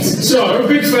make it. So,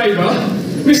 big favour.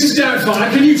 Mrs. Doubtfire,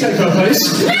 can you take her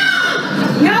place?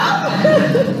 No!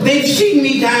 They've seen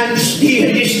me dance here.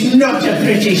 It's not a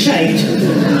pretty sight.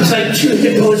 It's like two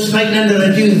hippos fighting under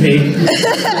a duvet.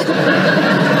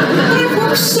 I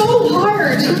worked so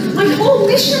hard. My whole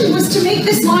mission was to make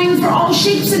this line for all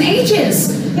shapes and ages.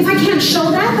 If I can't show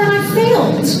that, then I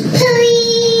failed.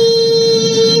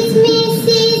 Please,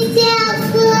 Mrs.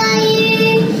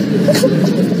 Doubtfire.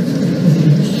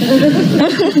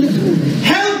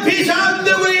 Help is on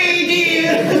the way,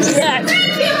 dear. Thank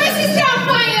you, Mrs.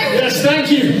 Doubtfire! Yes, thank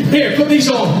you. Here, put these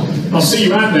on. I'll see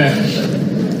you out there.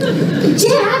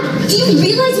 Dad, do you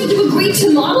realize that you agreed to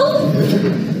model?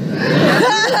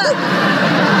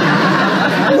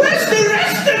 Where's the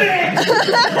rest of it?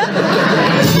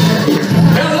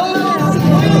 Hello,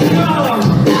 welcome.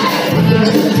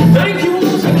 Thank you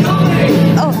all for coming.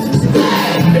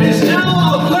 It is now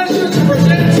our pleasure to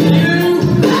present to you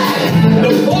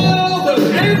the world of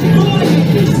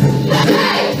employees.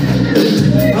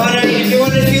 All right, if you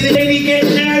want to see the lady get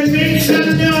down, make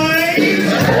some noise.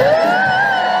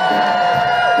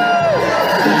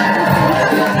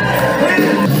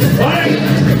 All right,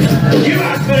 you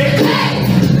asked for it.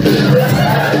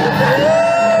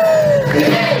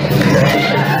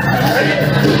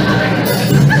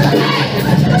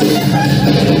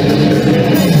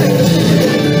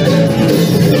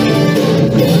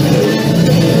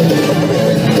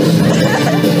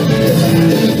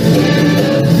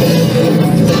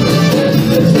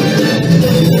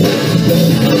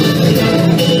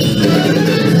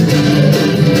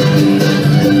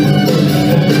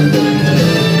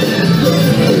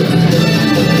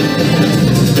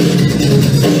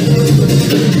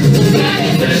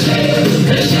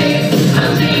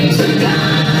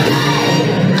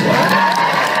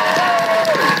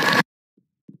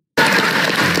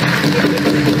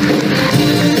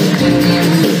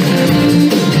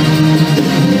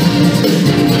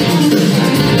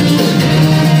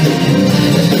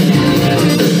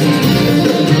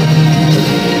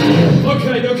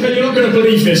 Okay, you're not going to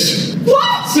believe this.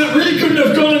 What? That really couldn't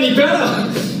have gone any better.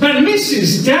 And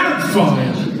Mrs.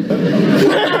 Doubtfire.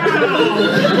 Wow!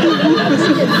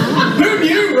 Who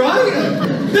knew, right?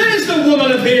 There's the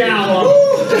woman of the hour.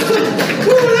 Oh,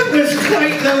 that was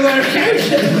quite the workout.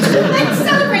 Let's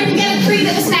celebrate and get a treat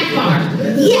at the snack bar.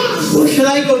 Yes! Well, shall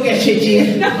I go get it,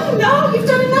 dear? No, you've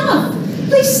done enough.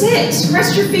 Please sit.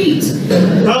 Rest your feet.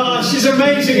 Ah, she's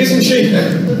amazing, isn't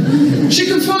she? She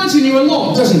confides in you a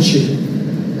lot, doesn't she?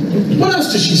 What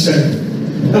else does she say?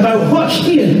 About what,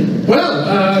 dear? Well,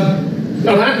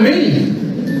 about me.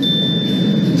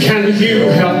 Can you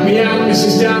help me out,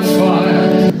 Mrs.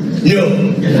 Doubtfire? No.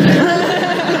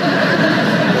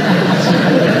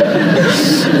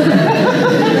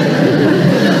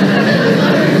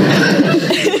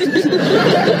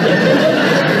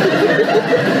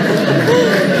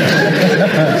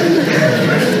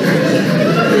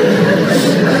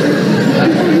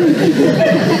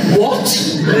 What?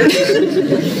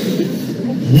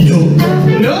 No.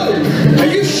 No? Are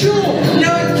you sure?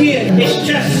 No, dear. It's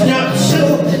just not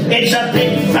so. It's a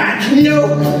big fat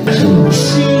no.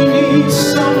 She needs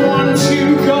someone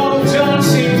to go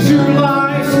dancing through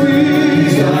life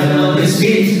with. On his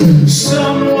feet.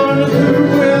 Someone who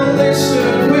will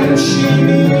listen when she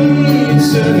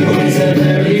needs to. He's a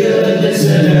very good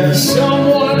listener.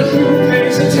 Someone who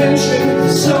pays attention.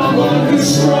 Someone who's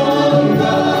strong.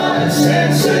 longer,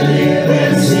 sense of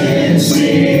living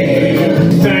sincere.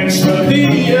 Thanks for the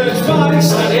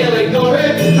advice, I will ignore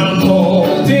it. I'm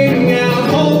holding out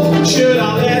hope, should I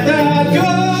let that go?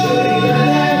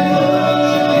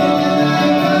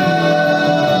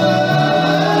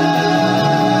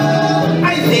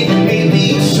 I think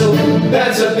maybe so.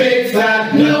 That's a big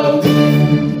fat no.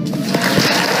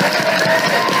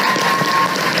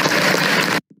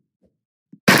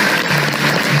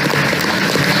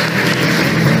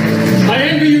 I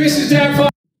envy you, Mrs. Doubtfire.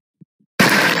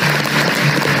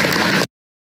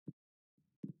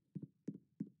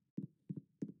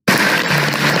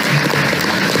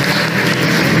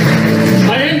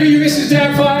 I envy you, Mrs.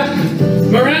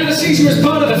 Doubtfire. Miranda sees you as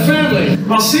part of the family.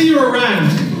 I'll see you around.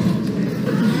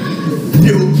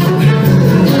 Nope.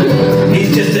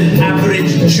 He's just an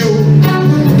average Joe.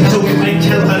 So if I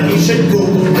tell her he should go,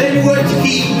 then would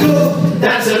he go?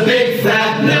 That's a big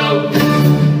fat no.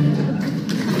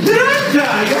 Miranda,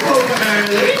 you're home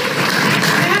early.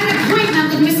 I had an appointment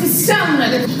with Mrs. Stone.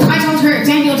 I told her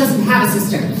Daniel doesn't have a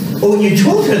sister. Oh, you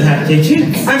told her that, did you?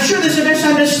 I'm sure there's a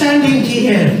misunderstanding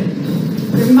here.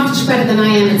 You're much better than I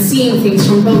am at seeing things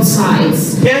from both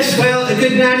sides. Yes, well, a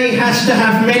good nanny has to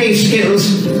have many skills.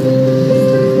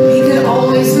 He could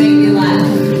always make me laugh.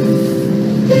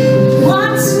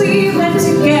 Once we went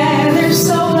together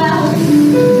so well,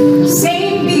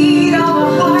 same beat of a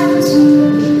heart.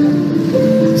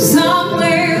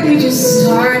 Somewhere we just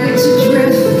started to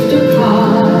drift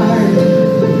apart.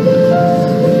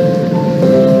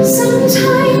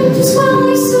 Sometimes when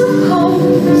we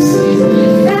suppose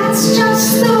that's just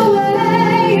the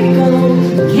way it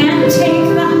goes, can't take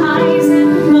the highs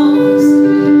and lows.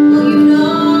 Well, you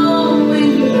know when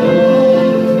you know.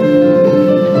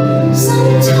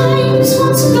 Sometimes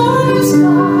what's gone is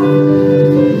gone,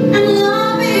 and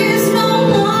love is no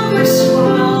longer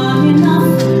strong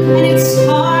enough, and it's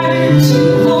harder to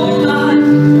hold on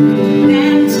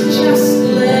than to just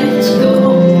let go.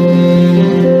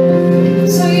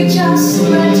 So you just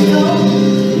let go.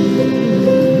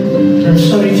 I'm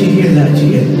sorry to hear that,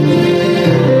 dear.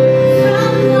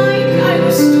 Felt like I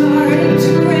was starting to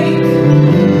break,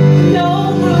 no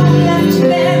room left to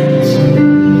bend.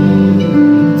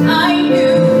 I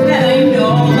knew that I no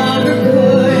longer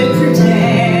could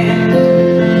pretend.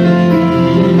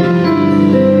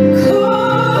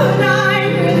 Could I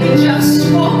really just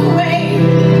walk away,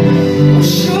 or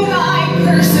should I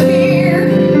persevere?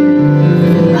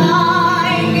 I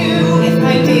knew if I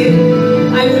did,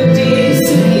 I would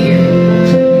disappear.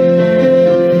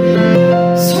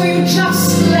 So you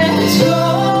just let go.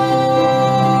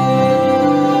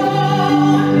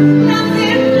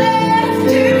 Nothing left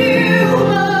to do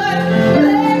but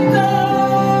let go.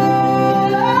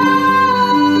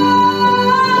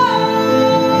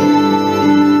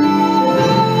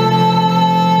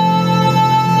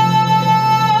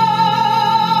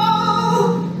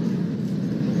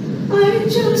 I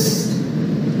just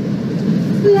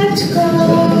let go.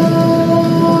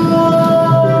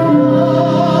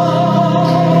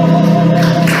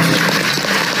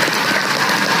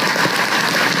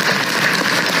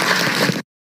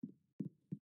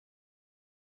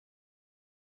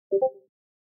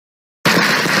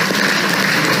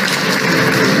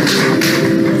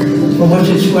 For what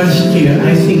it's worth, dear,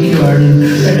 I think you are an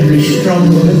incredibly strong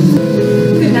woman.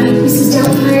 Good night, Mrs.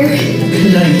 Doubtfire.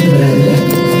 Good night, Miranda.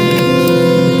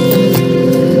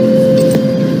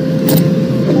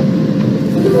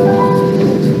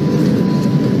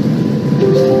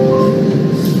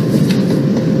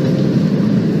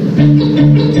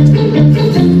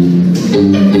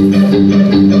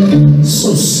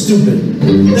 So stupid.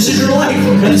 This is your life,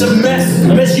 and it's a mess. A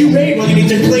mess you made. Well, you need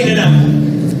to clean it up.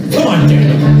 Come on,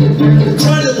 Daniel.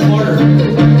 Try a little harder.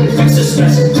 Fix this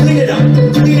mess. Clean it up.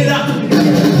 Clean it up.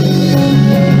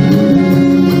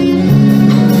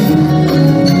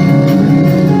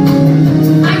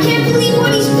 I can't believe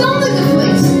what he's done with the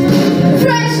place.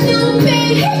 Fresh new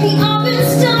paint, the oven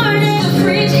started, the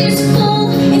fridge is full.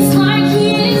 It's like he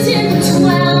is in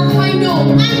 12. I know,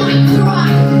 I might cry.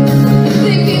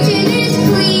 The kitchen is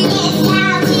clean.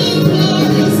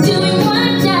 He's doing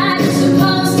what Dad is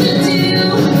supposed to do.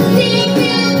 Things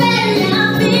feel better now,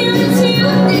 feeling too.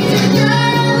 Things are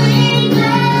going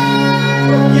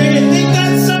well. Yeah, you think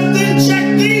that's something? Check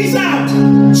these out.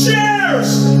 Chairs.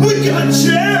 We got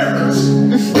chairs.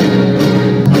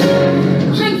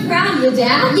 I'm proud of you,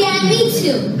 Dad. Yeah, me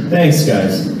too. Thanks,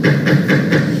 guys.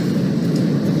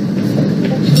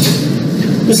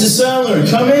 Mrs. Sandler,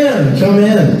 come in. Come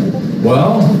in.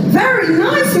 Well, Very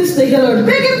nice, Mr. Hillard.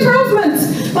 Big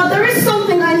improvements. But there is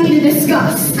something I need to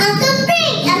discuss. Uncle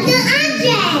Pete, Uncle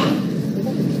Andre.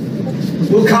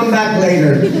 We'll come back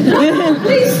later.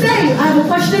 Please stay. I have a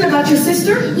question about your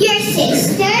sister. Your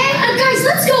sister? Guys,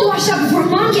 let's go wash up before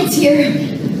Mom gets here.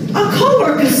 A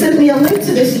coworker sent me a link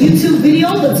to this YouTube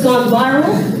video that's gone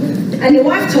viral, and your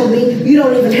wife told me you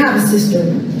don't even have a sister.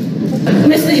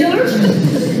 Mr. Hillard?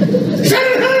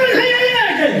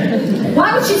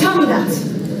 Why would she tell me that?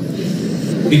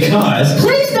 Because...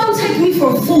 Please don't take me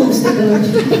for a fool, Mr. Hillard.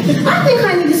 I think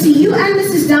I need to see you and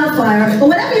Mrs. Doubtfire, or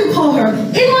whatever you call her, in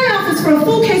my office for a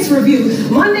full case review,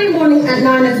 Monday morning at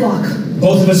 9 o'clock.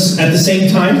 Both of us at the same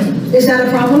time? Is that a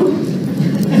problem?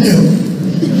 No.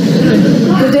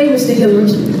 Good day, Mr.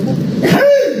 Hillard. Hey!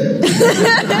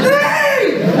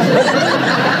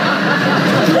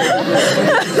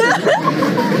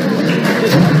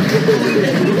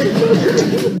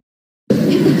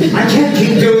 I can't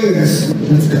keep doing this.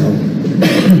 Let's go.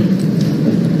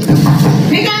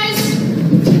 Hey guys!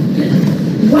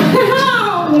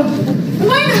 Wow! Am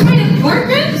I in the right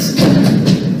apartment?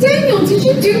 Daniel, did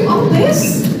you do all this?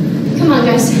 Come on,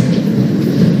 guys.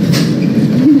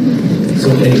 So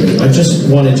anyway, I just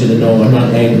wanted you to know I'm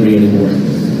not angry anymore.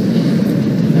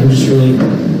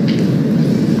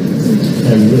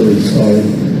 I'm really sorry.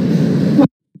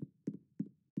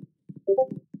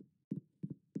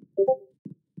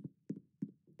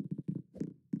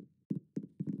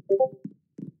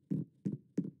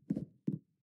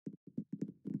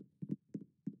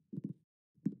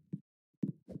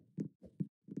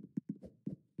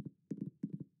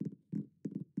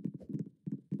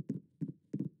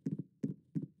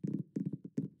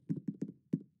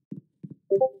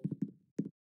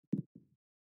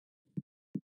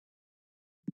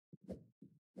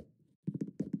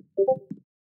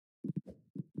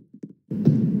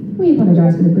 We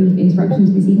apologise for the brief interruption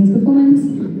to this evening's performance.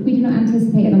 We do not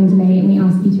anticipate a long delay and we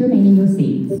ask you to remain in your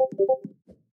seats.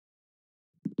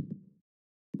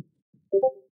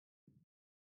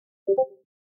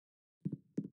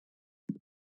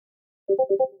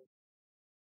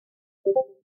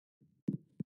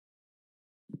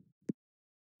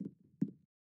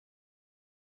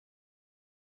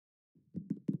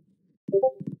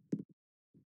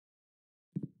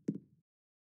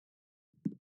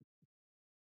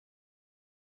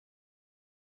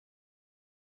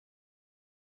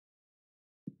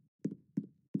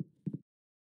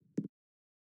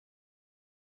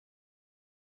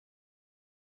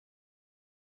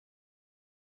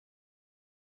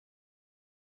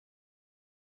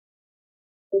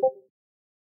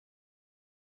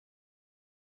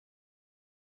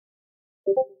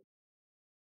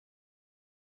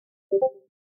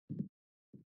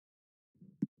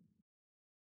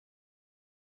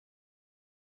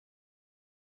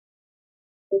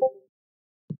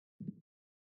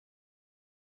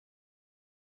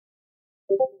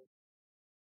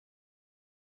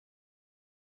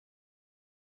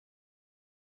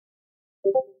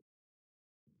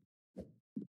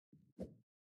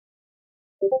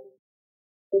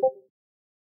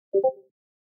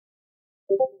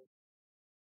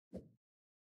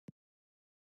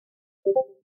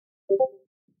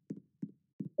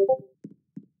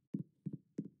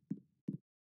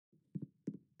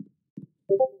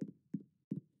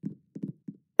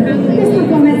 This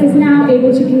performance is now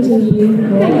able to continue.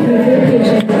 Thank you for your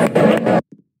patience.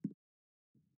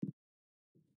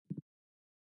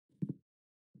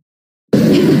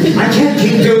 I can't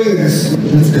keep doing this.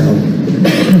 Let's go.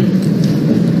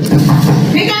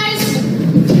 Hey guys!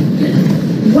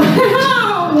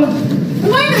 Wow!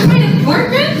 Am I in the right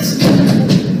apartment?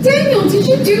 Daniel, did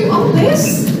you do all this?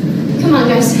 Come on,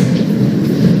 guys.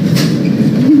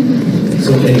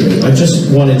 So anyway, I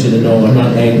just wanted you to know I'm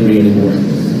not angry anymore.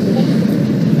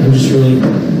 I'm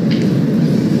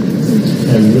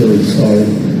really sorry.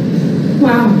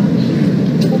 Wow.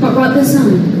 What brought this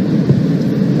on?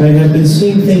 I have been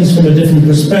seeing things from a different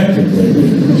perspective lately.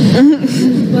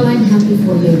 Well, I'm happy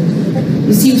for you.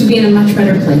 You seem to be in a much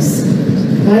better place.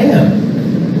 I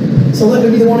am. So let me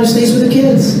be the one who stays with the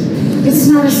kids. It's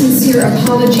not a sincere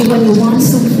apology when you want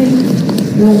something.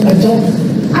 No, I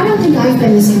don't. I don't think I've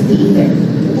been this happy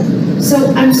either.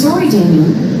 So, I'm sorry,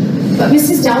 Daniel, but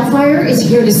Mrs. Doubtfire is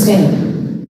here to stay.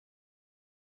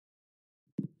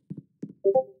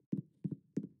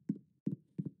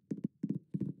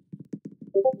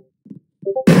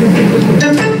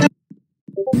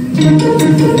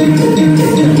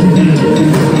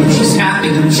 She's happy.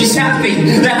 She's happy.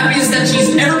 The happiest that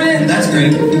she's ever been. That's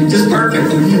great. Just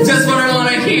perfect. Just what I want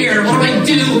to hear. What do I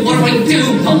do? What do I do?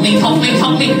 Help me, help me,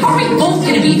 help me. Are we both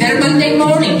going to be there Monday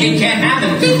morning? It can't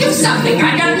happen. Think of something.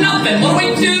 I got nothing. What do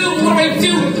I do? What do I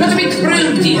do? Not to be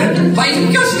crude, dear. Why,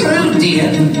 you're screwed, dear.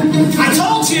 I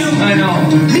told you. I know.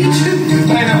 Me too.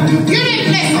 I know. You didn't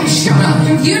Hey, shut up.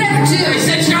 You never do. I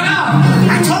said shut up.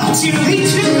 I told you, me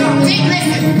too. Didn't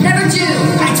listen. Never do.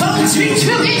 I told you, me too.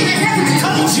 Never do. I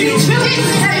told you, me too. Never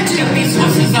do. Get these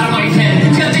voices out of my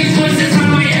head. Get these voices out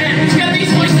of my head. Get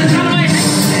these voices out of my head.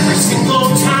 Every single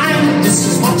time, this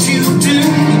is what you do.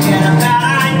 You get a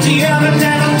bad idea, but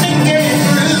never think it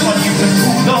through. When you've been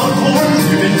pulled on board,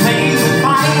 you've been playing with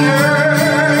fire.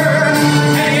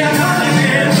 And you're gonna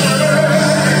get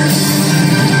burned.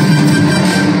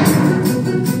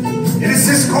 It is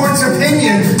this court's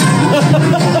opinion.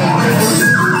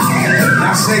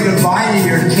 Now say goodbye to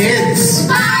your kids.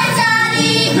 Bye,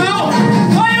 Daddy. No!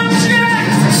 I object.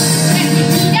 Take me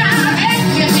down, and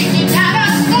you take me down a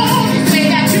spoon. Say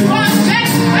that you want sex,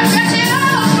 but that's it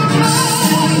all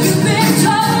wrong. You've been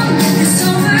told it's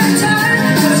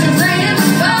overturned, 'cause you're playing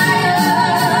with fire.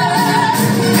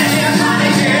 And you're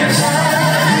gonna get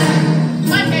burned.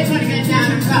 One day, 20 minutes down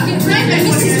the clock. This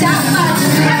is Doubtfire.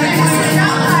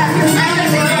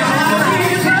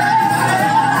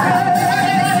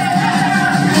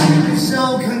 So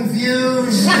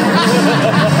confused.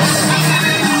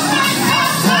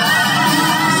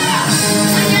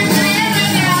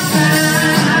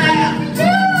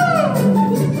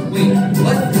 Wait,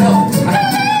 what? No.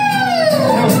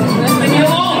 Leave me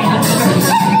alone.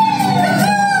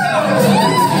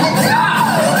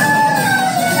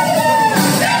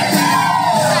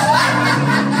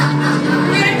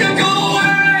 Make them go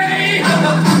away.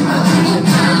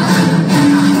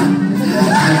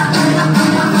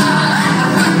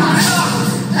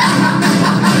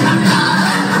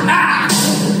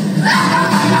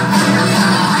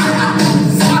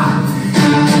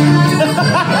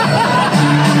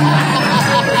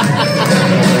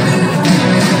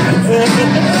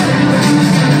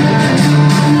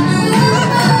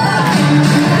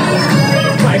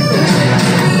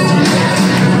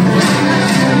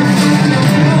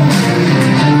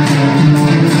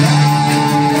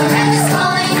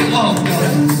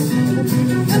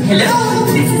 Hello,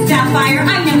 this is Doubtfire.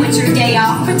 I know it's your day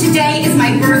off, but today is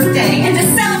my birthday. And to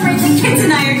celebrate, the kids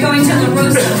and I are going to La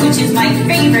Rosa, which is my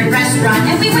favorite restaurant,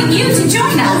 and we want you to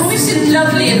join us. It's a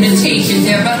lovely invitation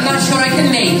there, but I'm not sure I can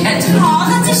make it. Aw,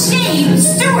 that's a shame.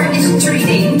 Stuart is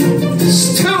treating.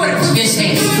 Stuart, you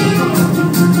say?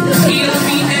 He'll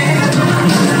be there.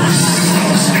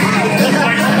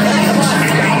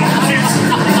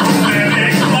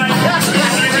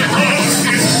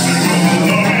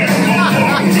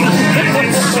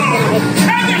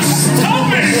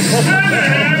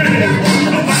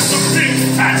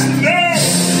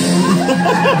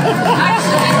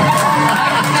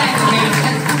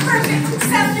 Perfect.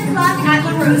 7 o'clock at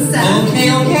La Rosa. Okay,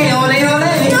 ole,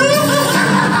 ole.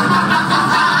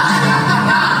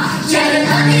 Jenny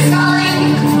Cookies calling.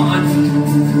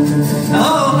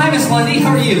 Hello, hi Miss Lundy,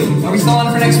 how are you? Are we still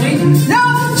on for next week? No,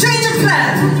 change of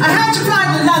plan. I have to fly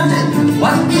to London.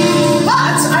 What?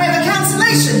 But I have a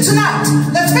cancellation tonight.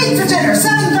 Let's meet for dinner,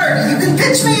 7:30. You can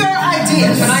pitch me your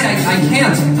ideas. Tonight I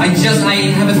can't. I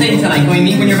have a thing tonight. Can we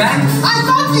meet when you're back? I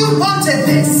thought you wanted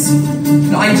this.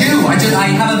 No, I do. I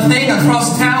have a thing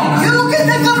across town. You can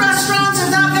pick a restaurant if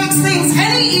that makes things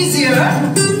any easier.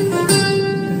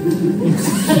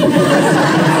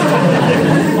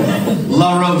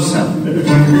 La Rosa.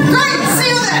 Great, see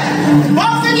you there.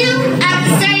 Both of you at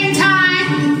the same time.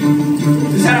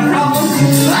 Is that a problem?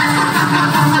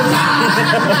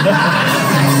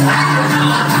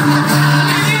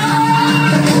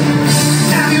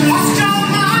 Have you lost your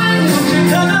mind? What you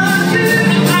gonna do?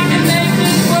 I can make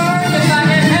this work if I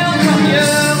get help from you.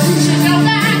 You should know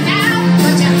that now.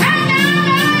 But you hang out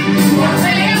for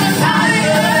playing with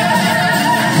fire.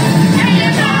 And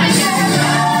you're gonna get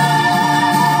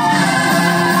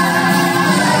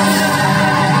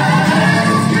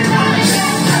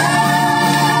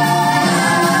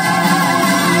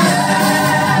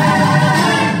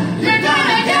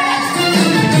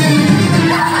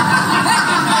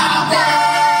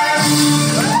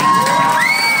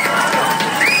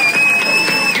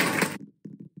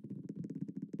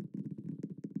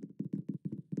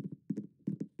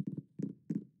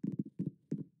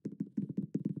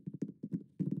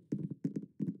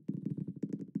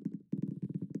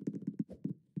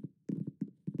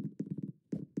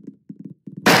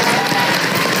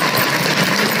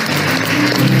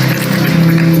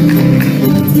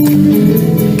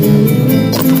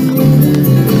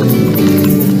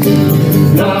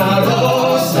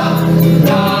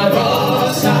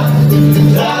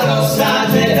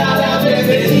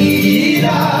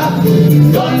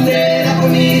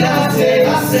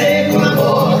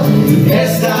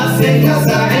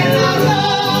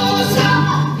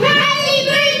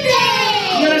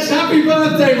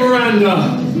Miranda.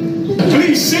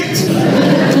 Please sit.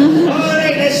 All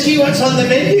right, let's see what's on the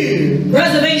menu.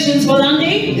 Reservations for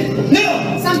Lundy?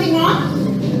 No! Something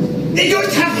wrong? They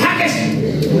don't have haggis!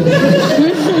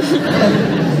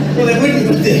 Well, they wouldn't,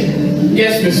 would they?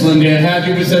 Yes, Miss Lindy, I have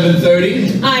you for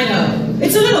 7:30. I know.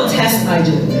 It's a little test I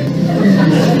do.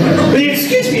 Will you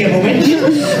excuse me a moment?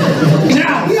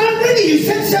 Now! We are ready, you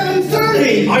said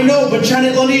 7:30! I know, but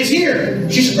Janet Lundy is here.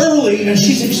 She's early, and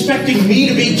she's expecting me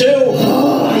to be too.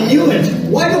 Oh, I knew it.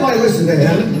 Why do I listen to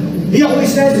him? He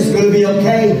always says it's going to be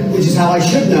okay, which is how I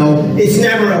should know. It's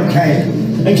never okay.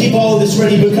 And keep all of this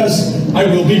ready because I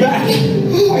will be back. I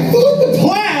thought the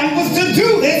plan was to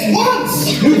do this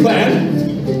once! New plan?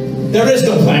 There is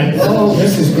no plan. Oh,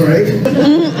 this is great.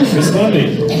 Miss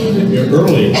Lundy, you're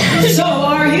early. So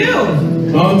are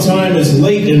you. On time is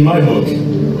late in my book.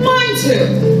 Mine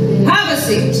too. Have a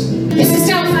seat. Mrs.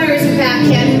 Doubtfire isn't back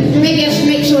yet. Maybe I should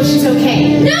make sure she's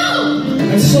okay. No!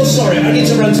 I'm so sorry, I need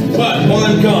to run. But while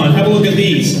I'm gone, have a look at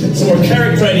these. Some more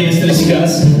character ideas to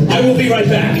discuss. I will be right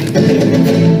back.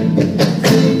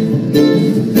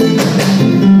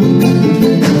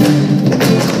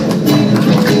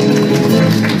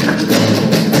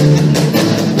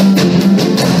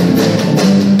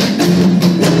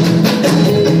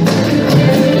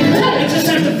 I just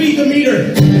have to feed the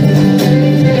meter.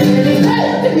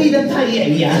 Give me the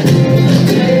paella.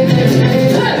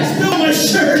 Spill my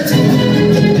shirt.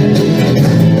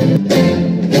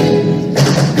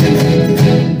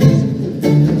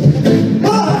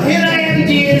 Oh, here I am,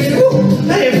 dears.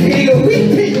 Ooh, I am feeling a wee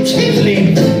bit tingling.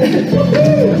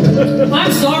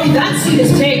 I'm sorry, that seat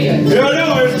is taken. Yeah, I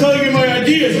know, I was telling you my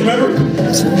ideas, remember?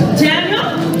 Daniel?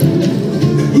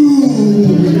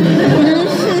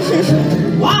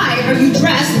 Why are you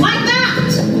dressed like that?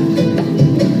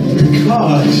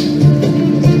 Because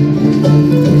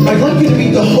I'd like you to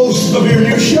meet the host of your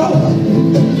new show.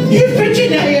 You've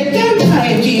mentioned I am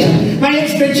Doubtfire, dear. My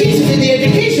expertise is in the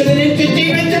education and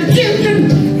entertainment of children.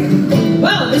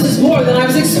 Well, this is more than I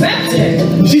was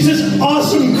expecting. She's this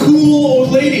awesome, cool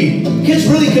old lady. Kids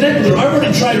really connect with her. I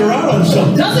already tried her out on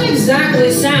something. Doesn't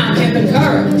exactly sound hip and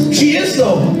current. She is,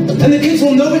 though. And the kids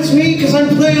will know it's me because I'm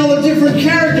playing all the different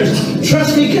characters.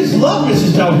 Trust me, kids love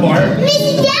Mrs. Doubtfire.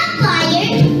 Mrs.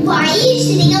 Doubtfire, why are you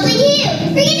sitting over here?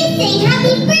 We're gonna sing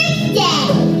happy birthday!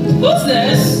 Who's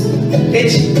this?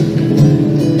 It's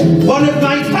one of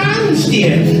my fans,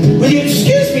 dear. Will you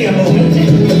excuse me a moment?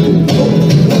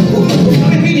 Come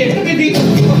with me, dear. Come with me. Oh,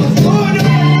 no.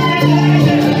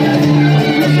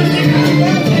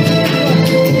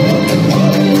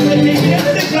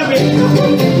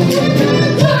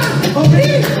 Oh,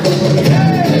 really?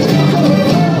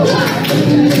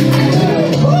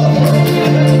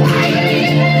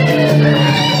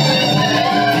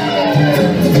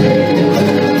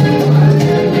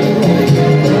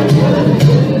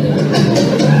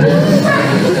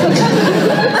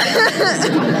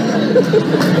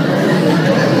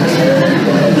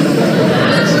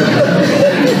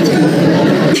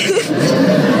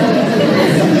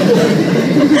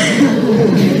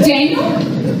 Daniel?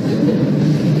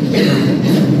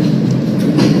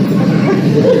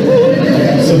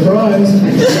 Surprise.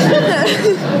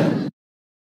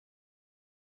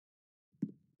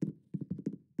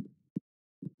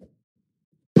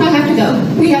 I have to go.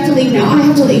 We have to leave now. I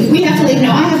have to leave. We have to leave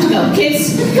now. I have to go.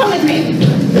 Kids, come with me.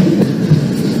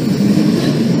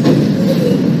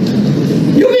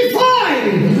 You'll be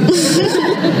fine!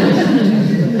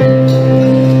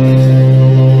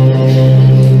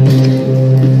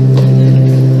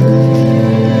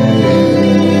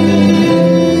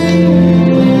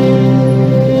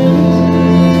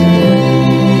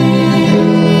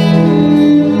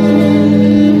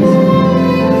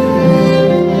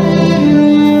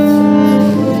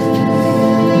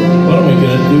 What am I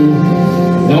gonna do?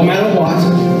 No matter what,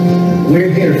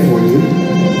 we're here for you.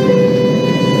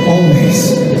 Always.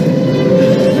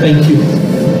 Thank you.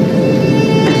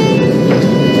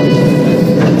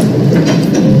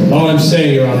 All I'm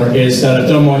saying, Your Honor, is that I've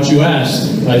done what you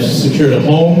asked. I've secured a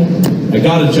home. I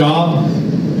got a job.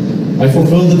 I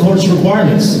fulfilled the court's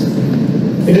requirements.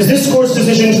 It is this court's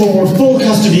decision to award full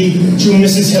custody to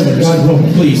Mrs. Hillers. God, no,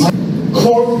 please.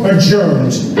 Court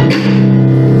adjourned.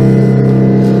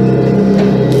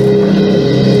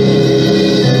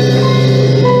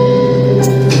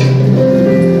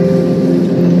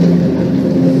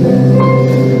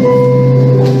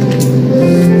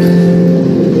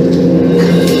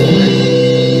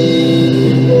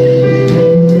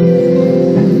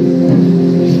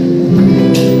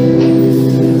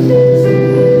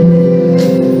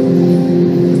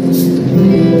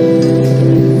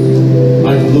 I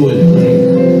blew it, honey.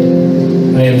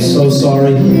 I am so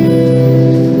sorry.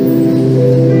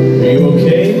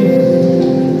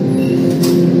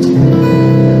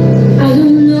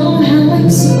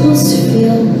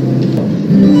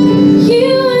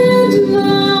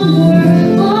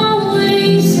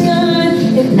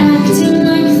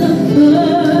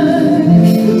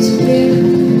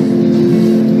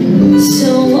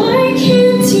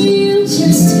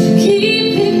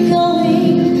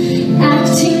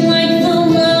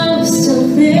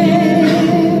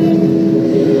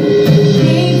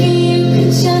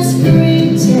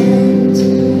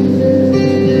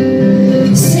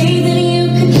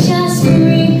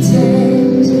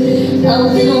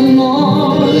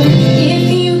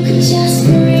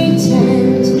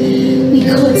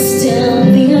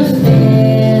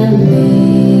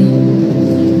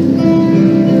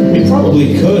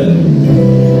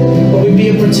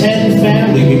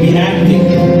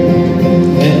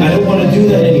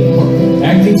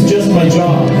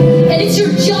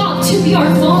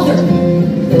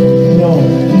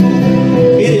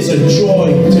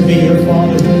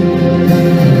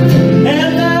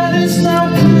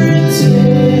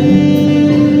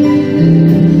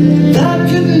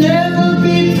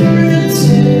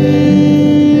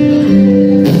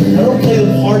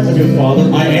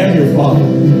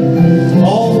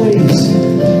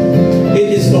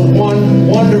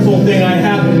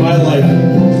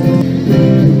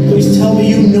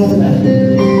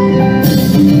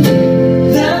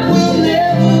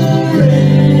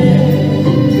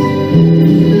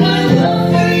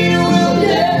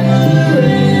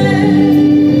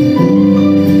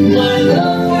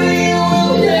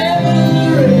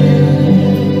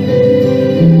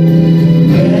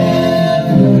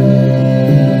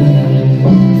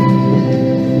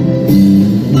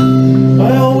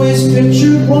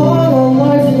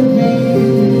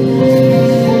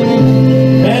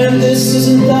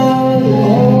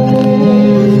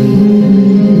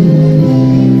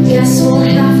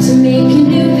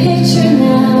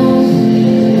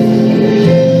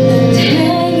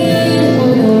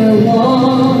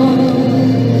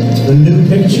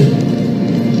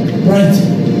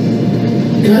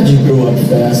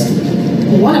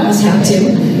 One of us have to.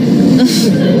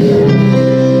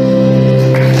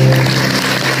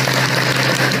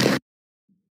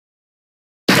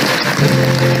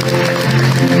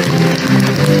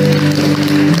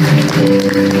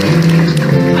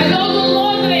 I don't do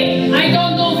laundry. I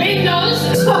don't do windows.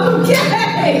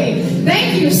 Okay.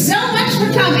 Thank you so much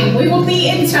for coming. We will be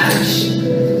in touch.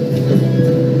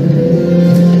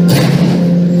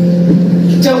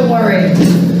 Don't worry.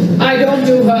 I don't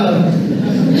do her.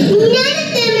 None of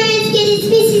them are as good as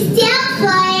Mrs.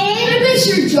 Doubtfire. I miss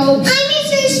your jokes. I miss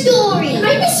her story. I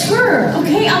miss her.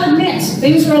 Okay, I'll admit.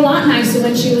 Things were a lot nicer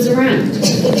when she was around.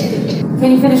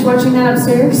 Can you finish watching that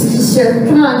upstairs? Sure.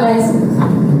 Come on, guys.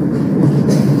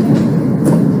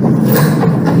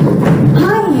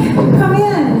 Hi, come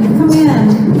in, come in.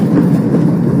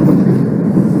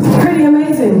 Pretty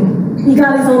amazing. He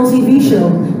got his own TV show,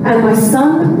 and my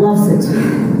son loves it.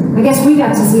 I guess we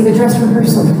got to see the dress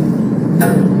rehearsal.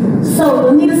 So,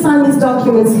 you'll need to sign these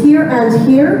documents here and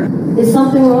here. Is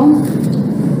something wrong?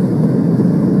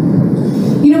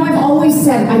 You know, I've always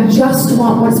said I just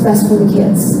want what's best for the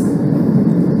kids.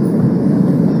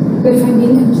 But if I'm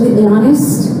being completely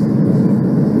honest,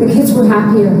 the kids were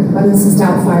happier when Mrs.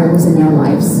 Doubtfire was in their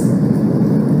lives.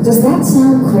 Does that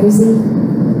sound crazy?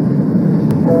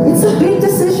 It's a big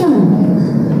decision.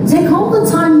 Take all the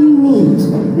time you need.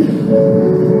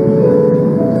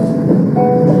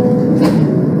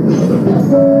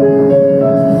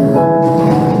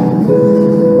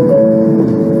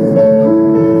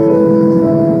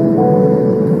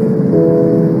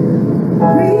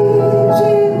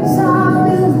 Bridges are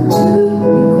built to be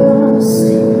crossed.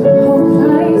 Hope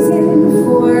lies in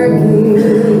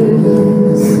forgiveness.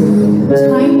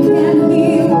 Time can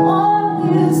heal all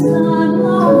is not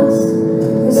lost,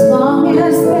 as long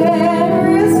as there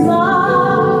is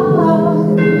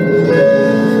love.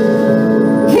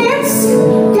 Kids,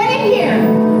 get in here.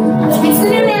 It's the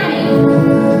new nanny.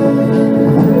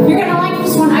 You're gonna like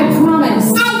this one, I promise.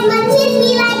 As much as we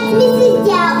like Mrs.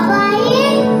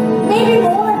 Doubtfire, Maybe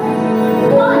more.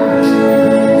 Come on.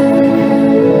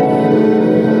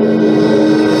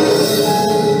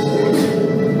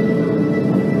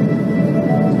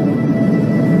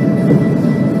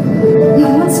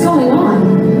 Now, what's going on?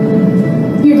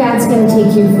 Your dad's gonna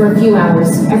take you for a few hours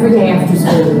every day after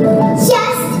school.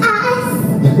 just us.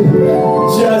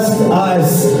 Just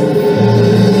us.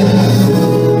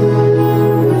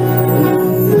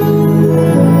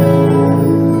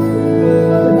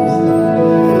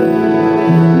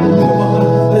 Come on,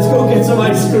 let's go get some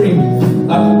ice cream.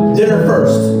 Dinner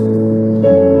first.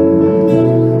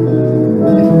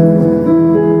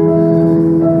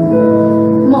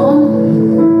 Mom,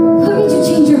 how did you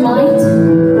change your mind?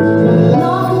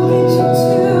 Love will get you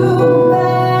to a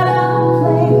better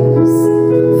place.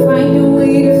 Find a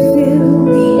way to fill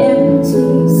the empty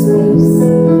space.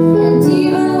 And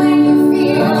even when you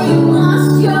feel you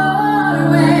lost your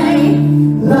way,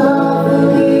 love will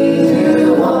lead you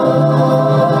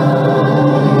home.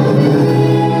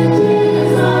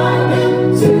 Bridges are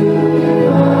meant to be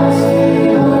crossed.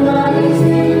 All lies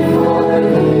in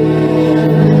forgiveness.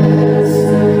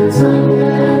 Time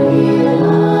can heal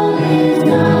all is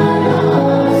not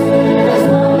lost, as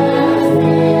long as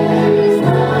there is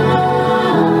love.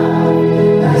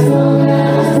 As long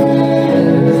as there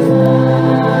is love.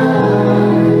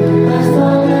 As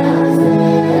long as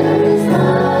there is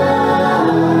love.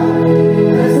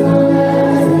 As long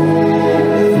as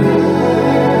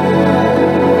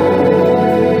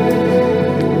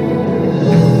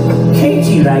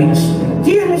Katie writes,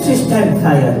 Dear Mrs.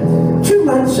 Doubtfire, 2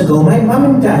 months ago my mum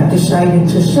and dad decided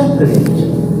to separate.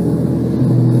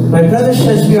 My brother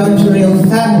says we aren't a real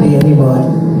family anymore.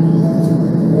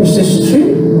 Is this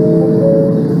true?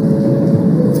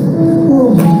 Oh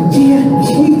my dear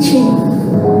Katie,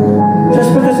 just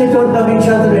because they don't love each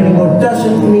other anymore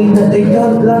doesn't mean that they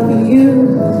don't love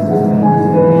you.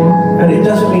 And it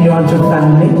doesn't mean you aren't a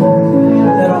family.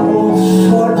 There are all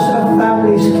sorts of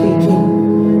families, Katie.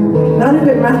 None of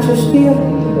it matters, dear.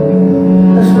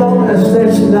 As long as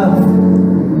there's love.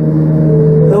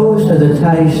 Those are the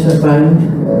ties that bind.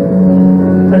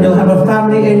 And you'll have a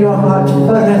family in your heart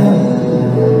forever.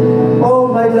 All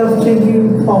my love to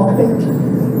you, Pocket.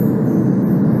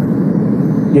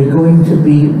 You're going to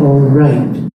be all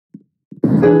right.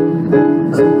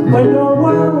 When your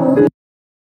world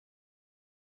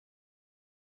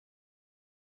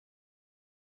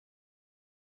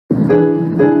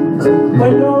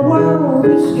when your world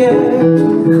is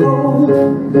getting cold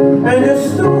and your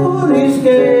story's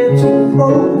getting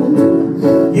old,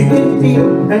 you can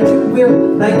feel and you will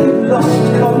like you've lost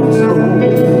control.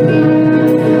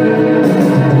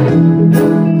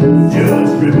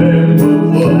 Just remember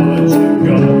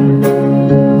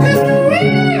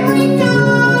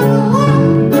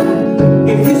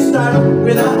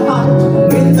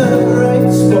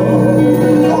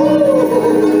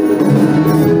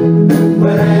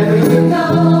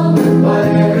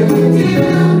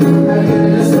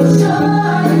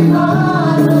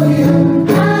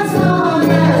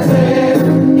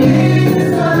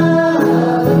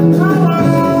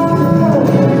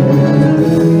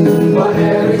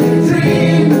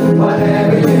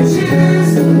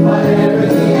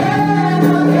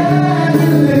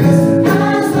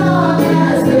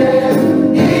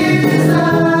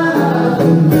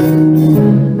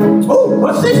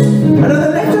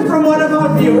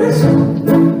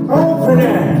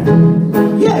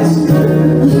Yes.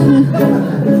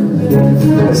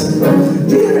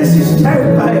 Dear Mrs.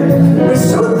 Doubtfire, we're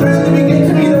so thrilled that we get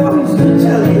to be the ones to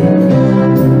tell you.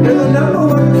 You're the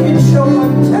 #1 kids show on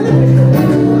television.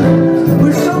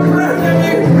 We're so proud of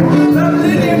you. Love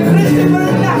Lydia, Christopher,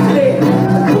 and Natalie.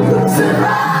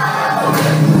 Surprise!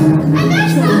 And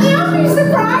that's not the only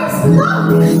surprise. Look,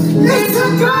 it's a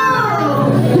girl.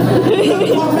 Look,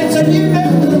 Mom, it's a new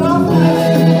member of the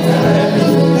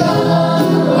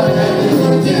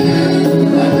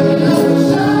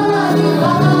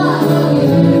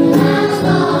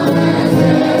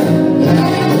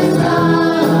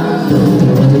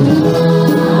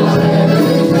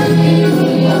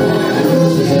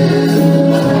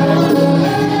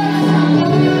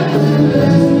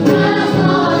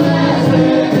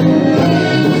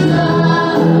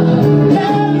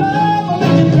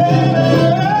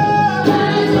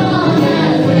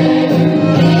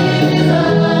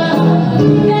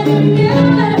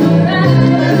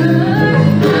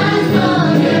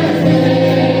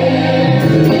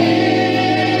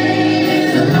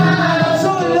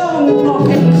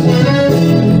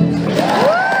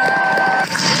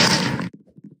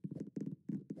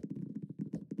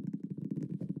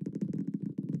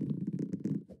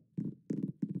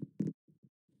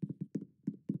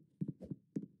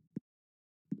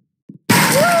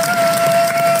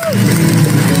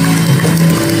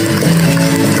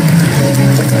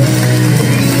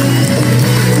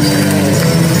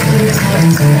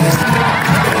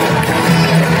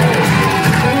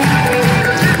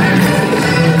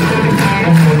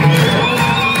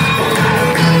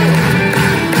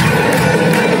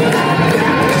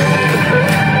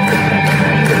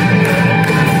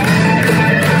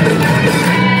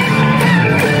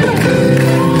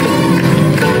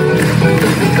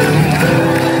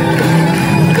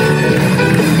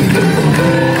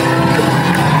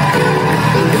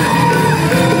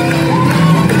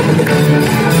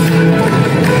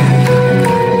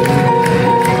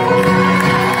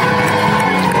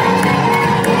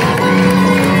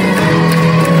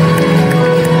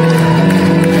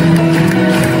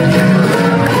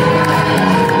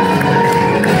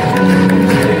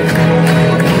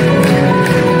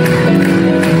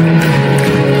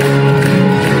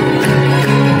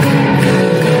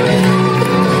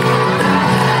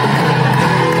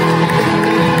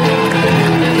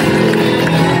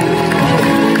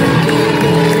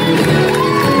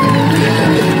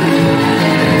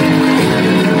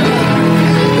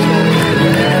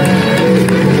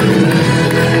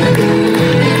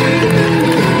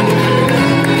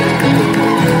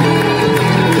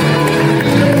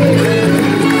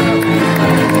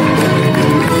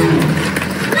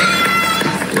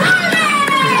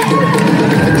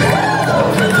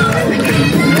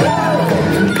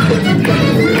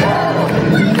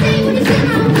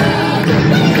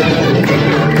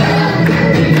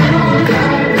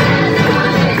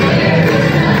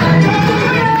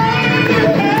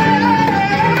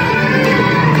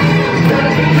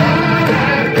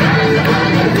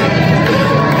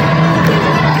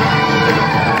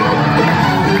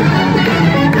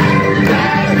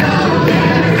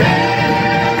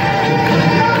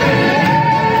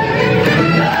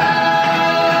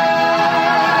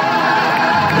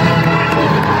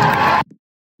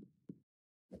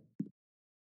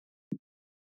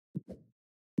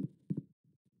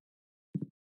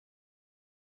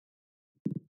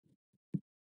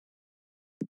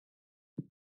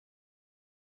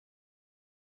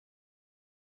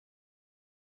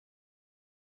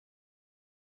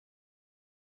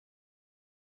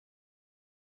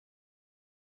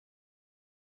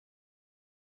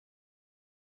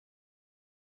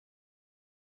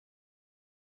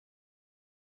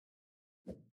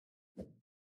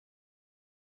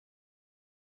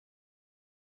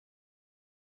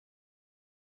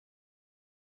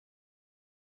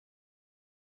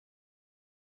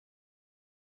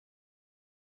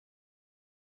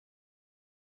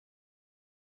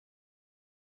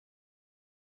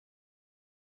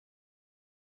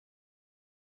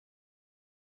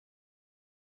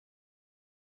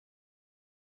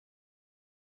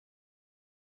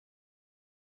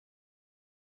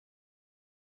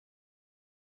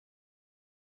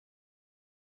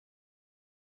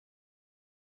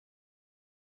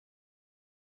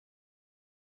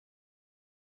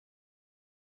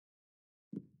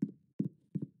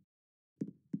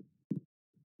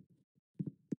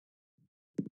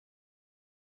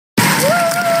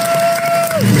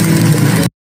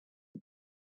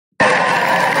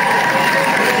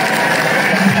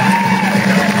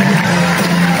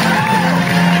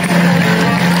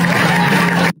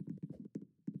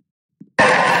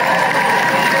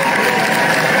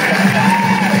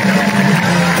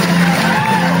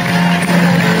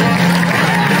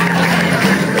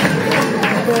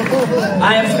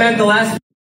spent the last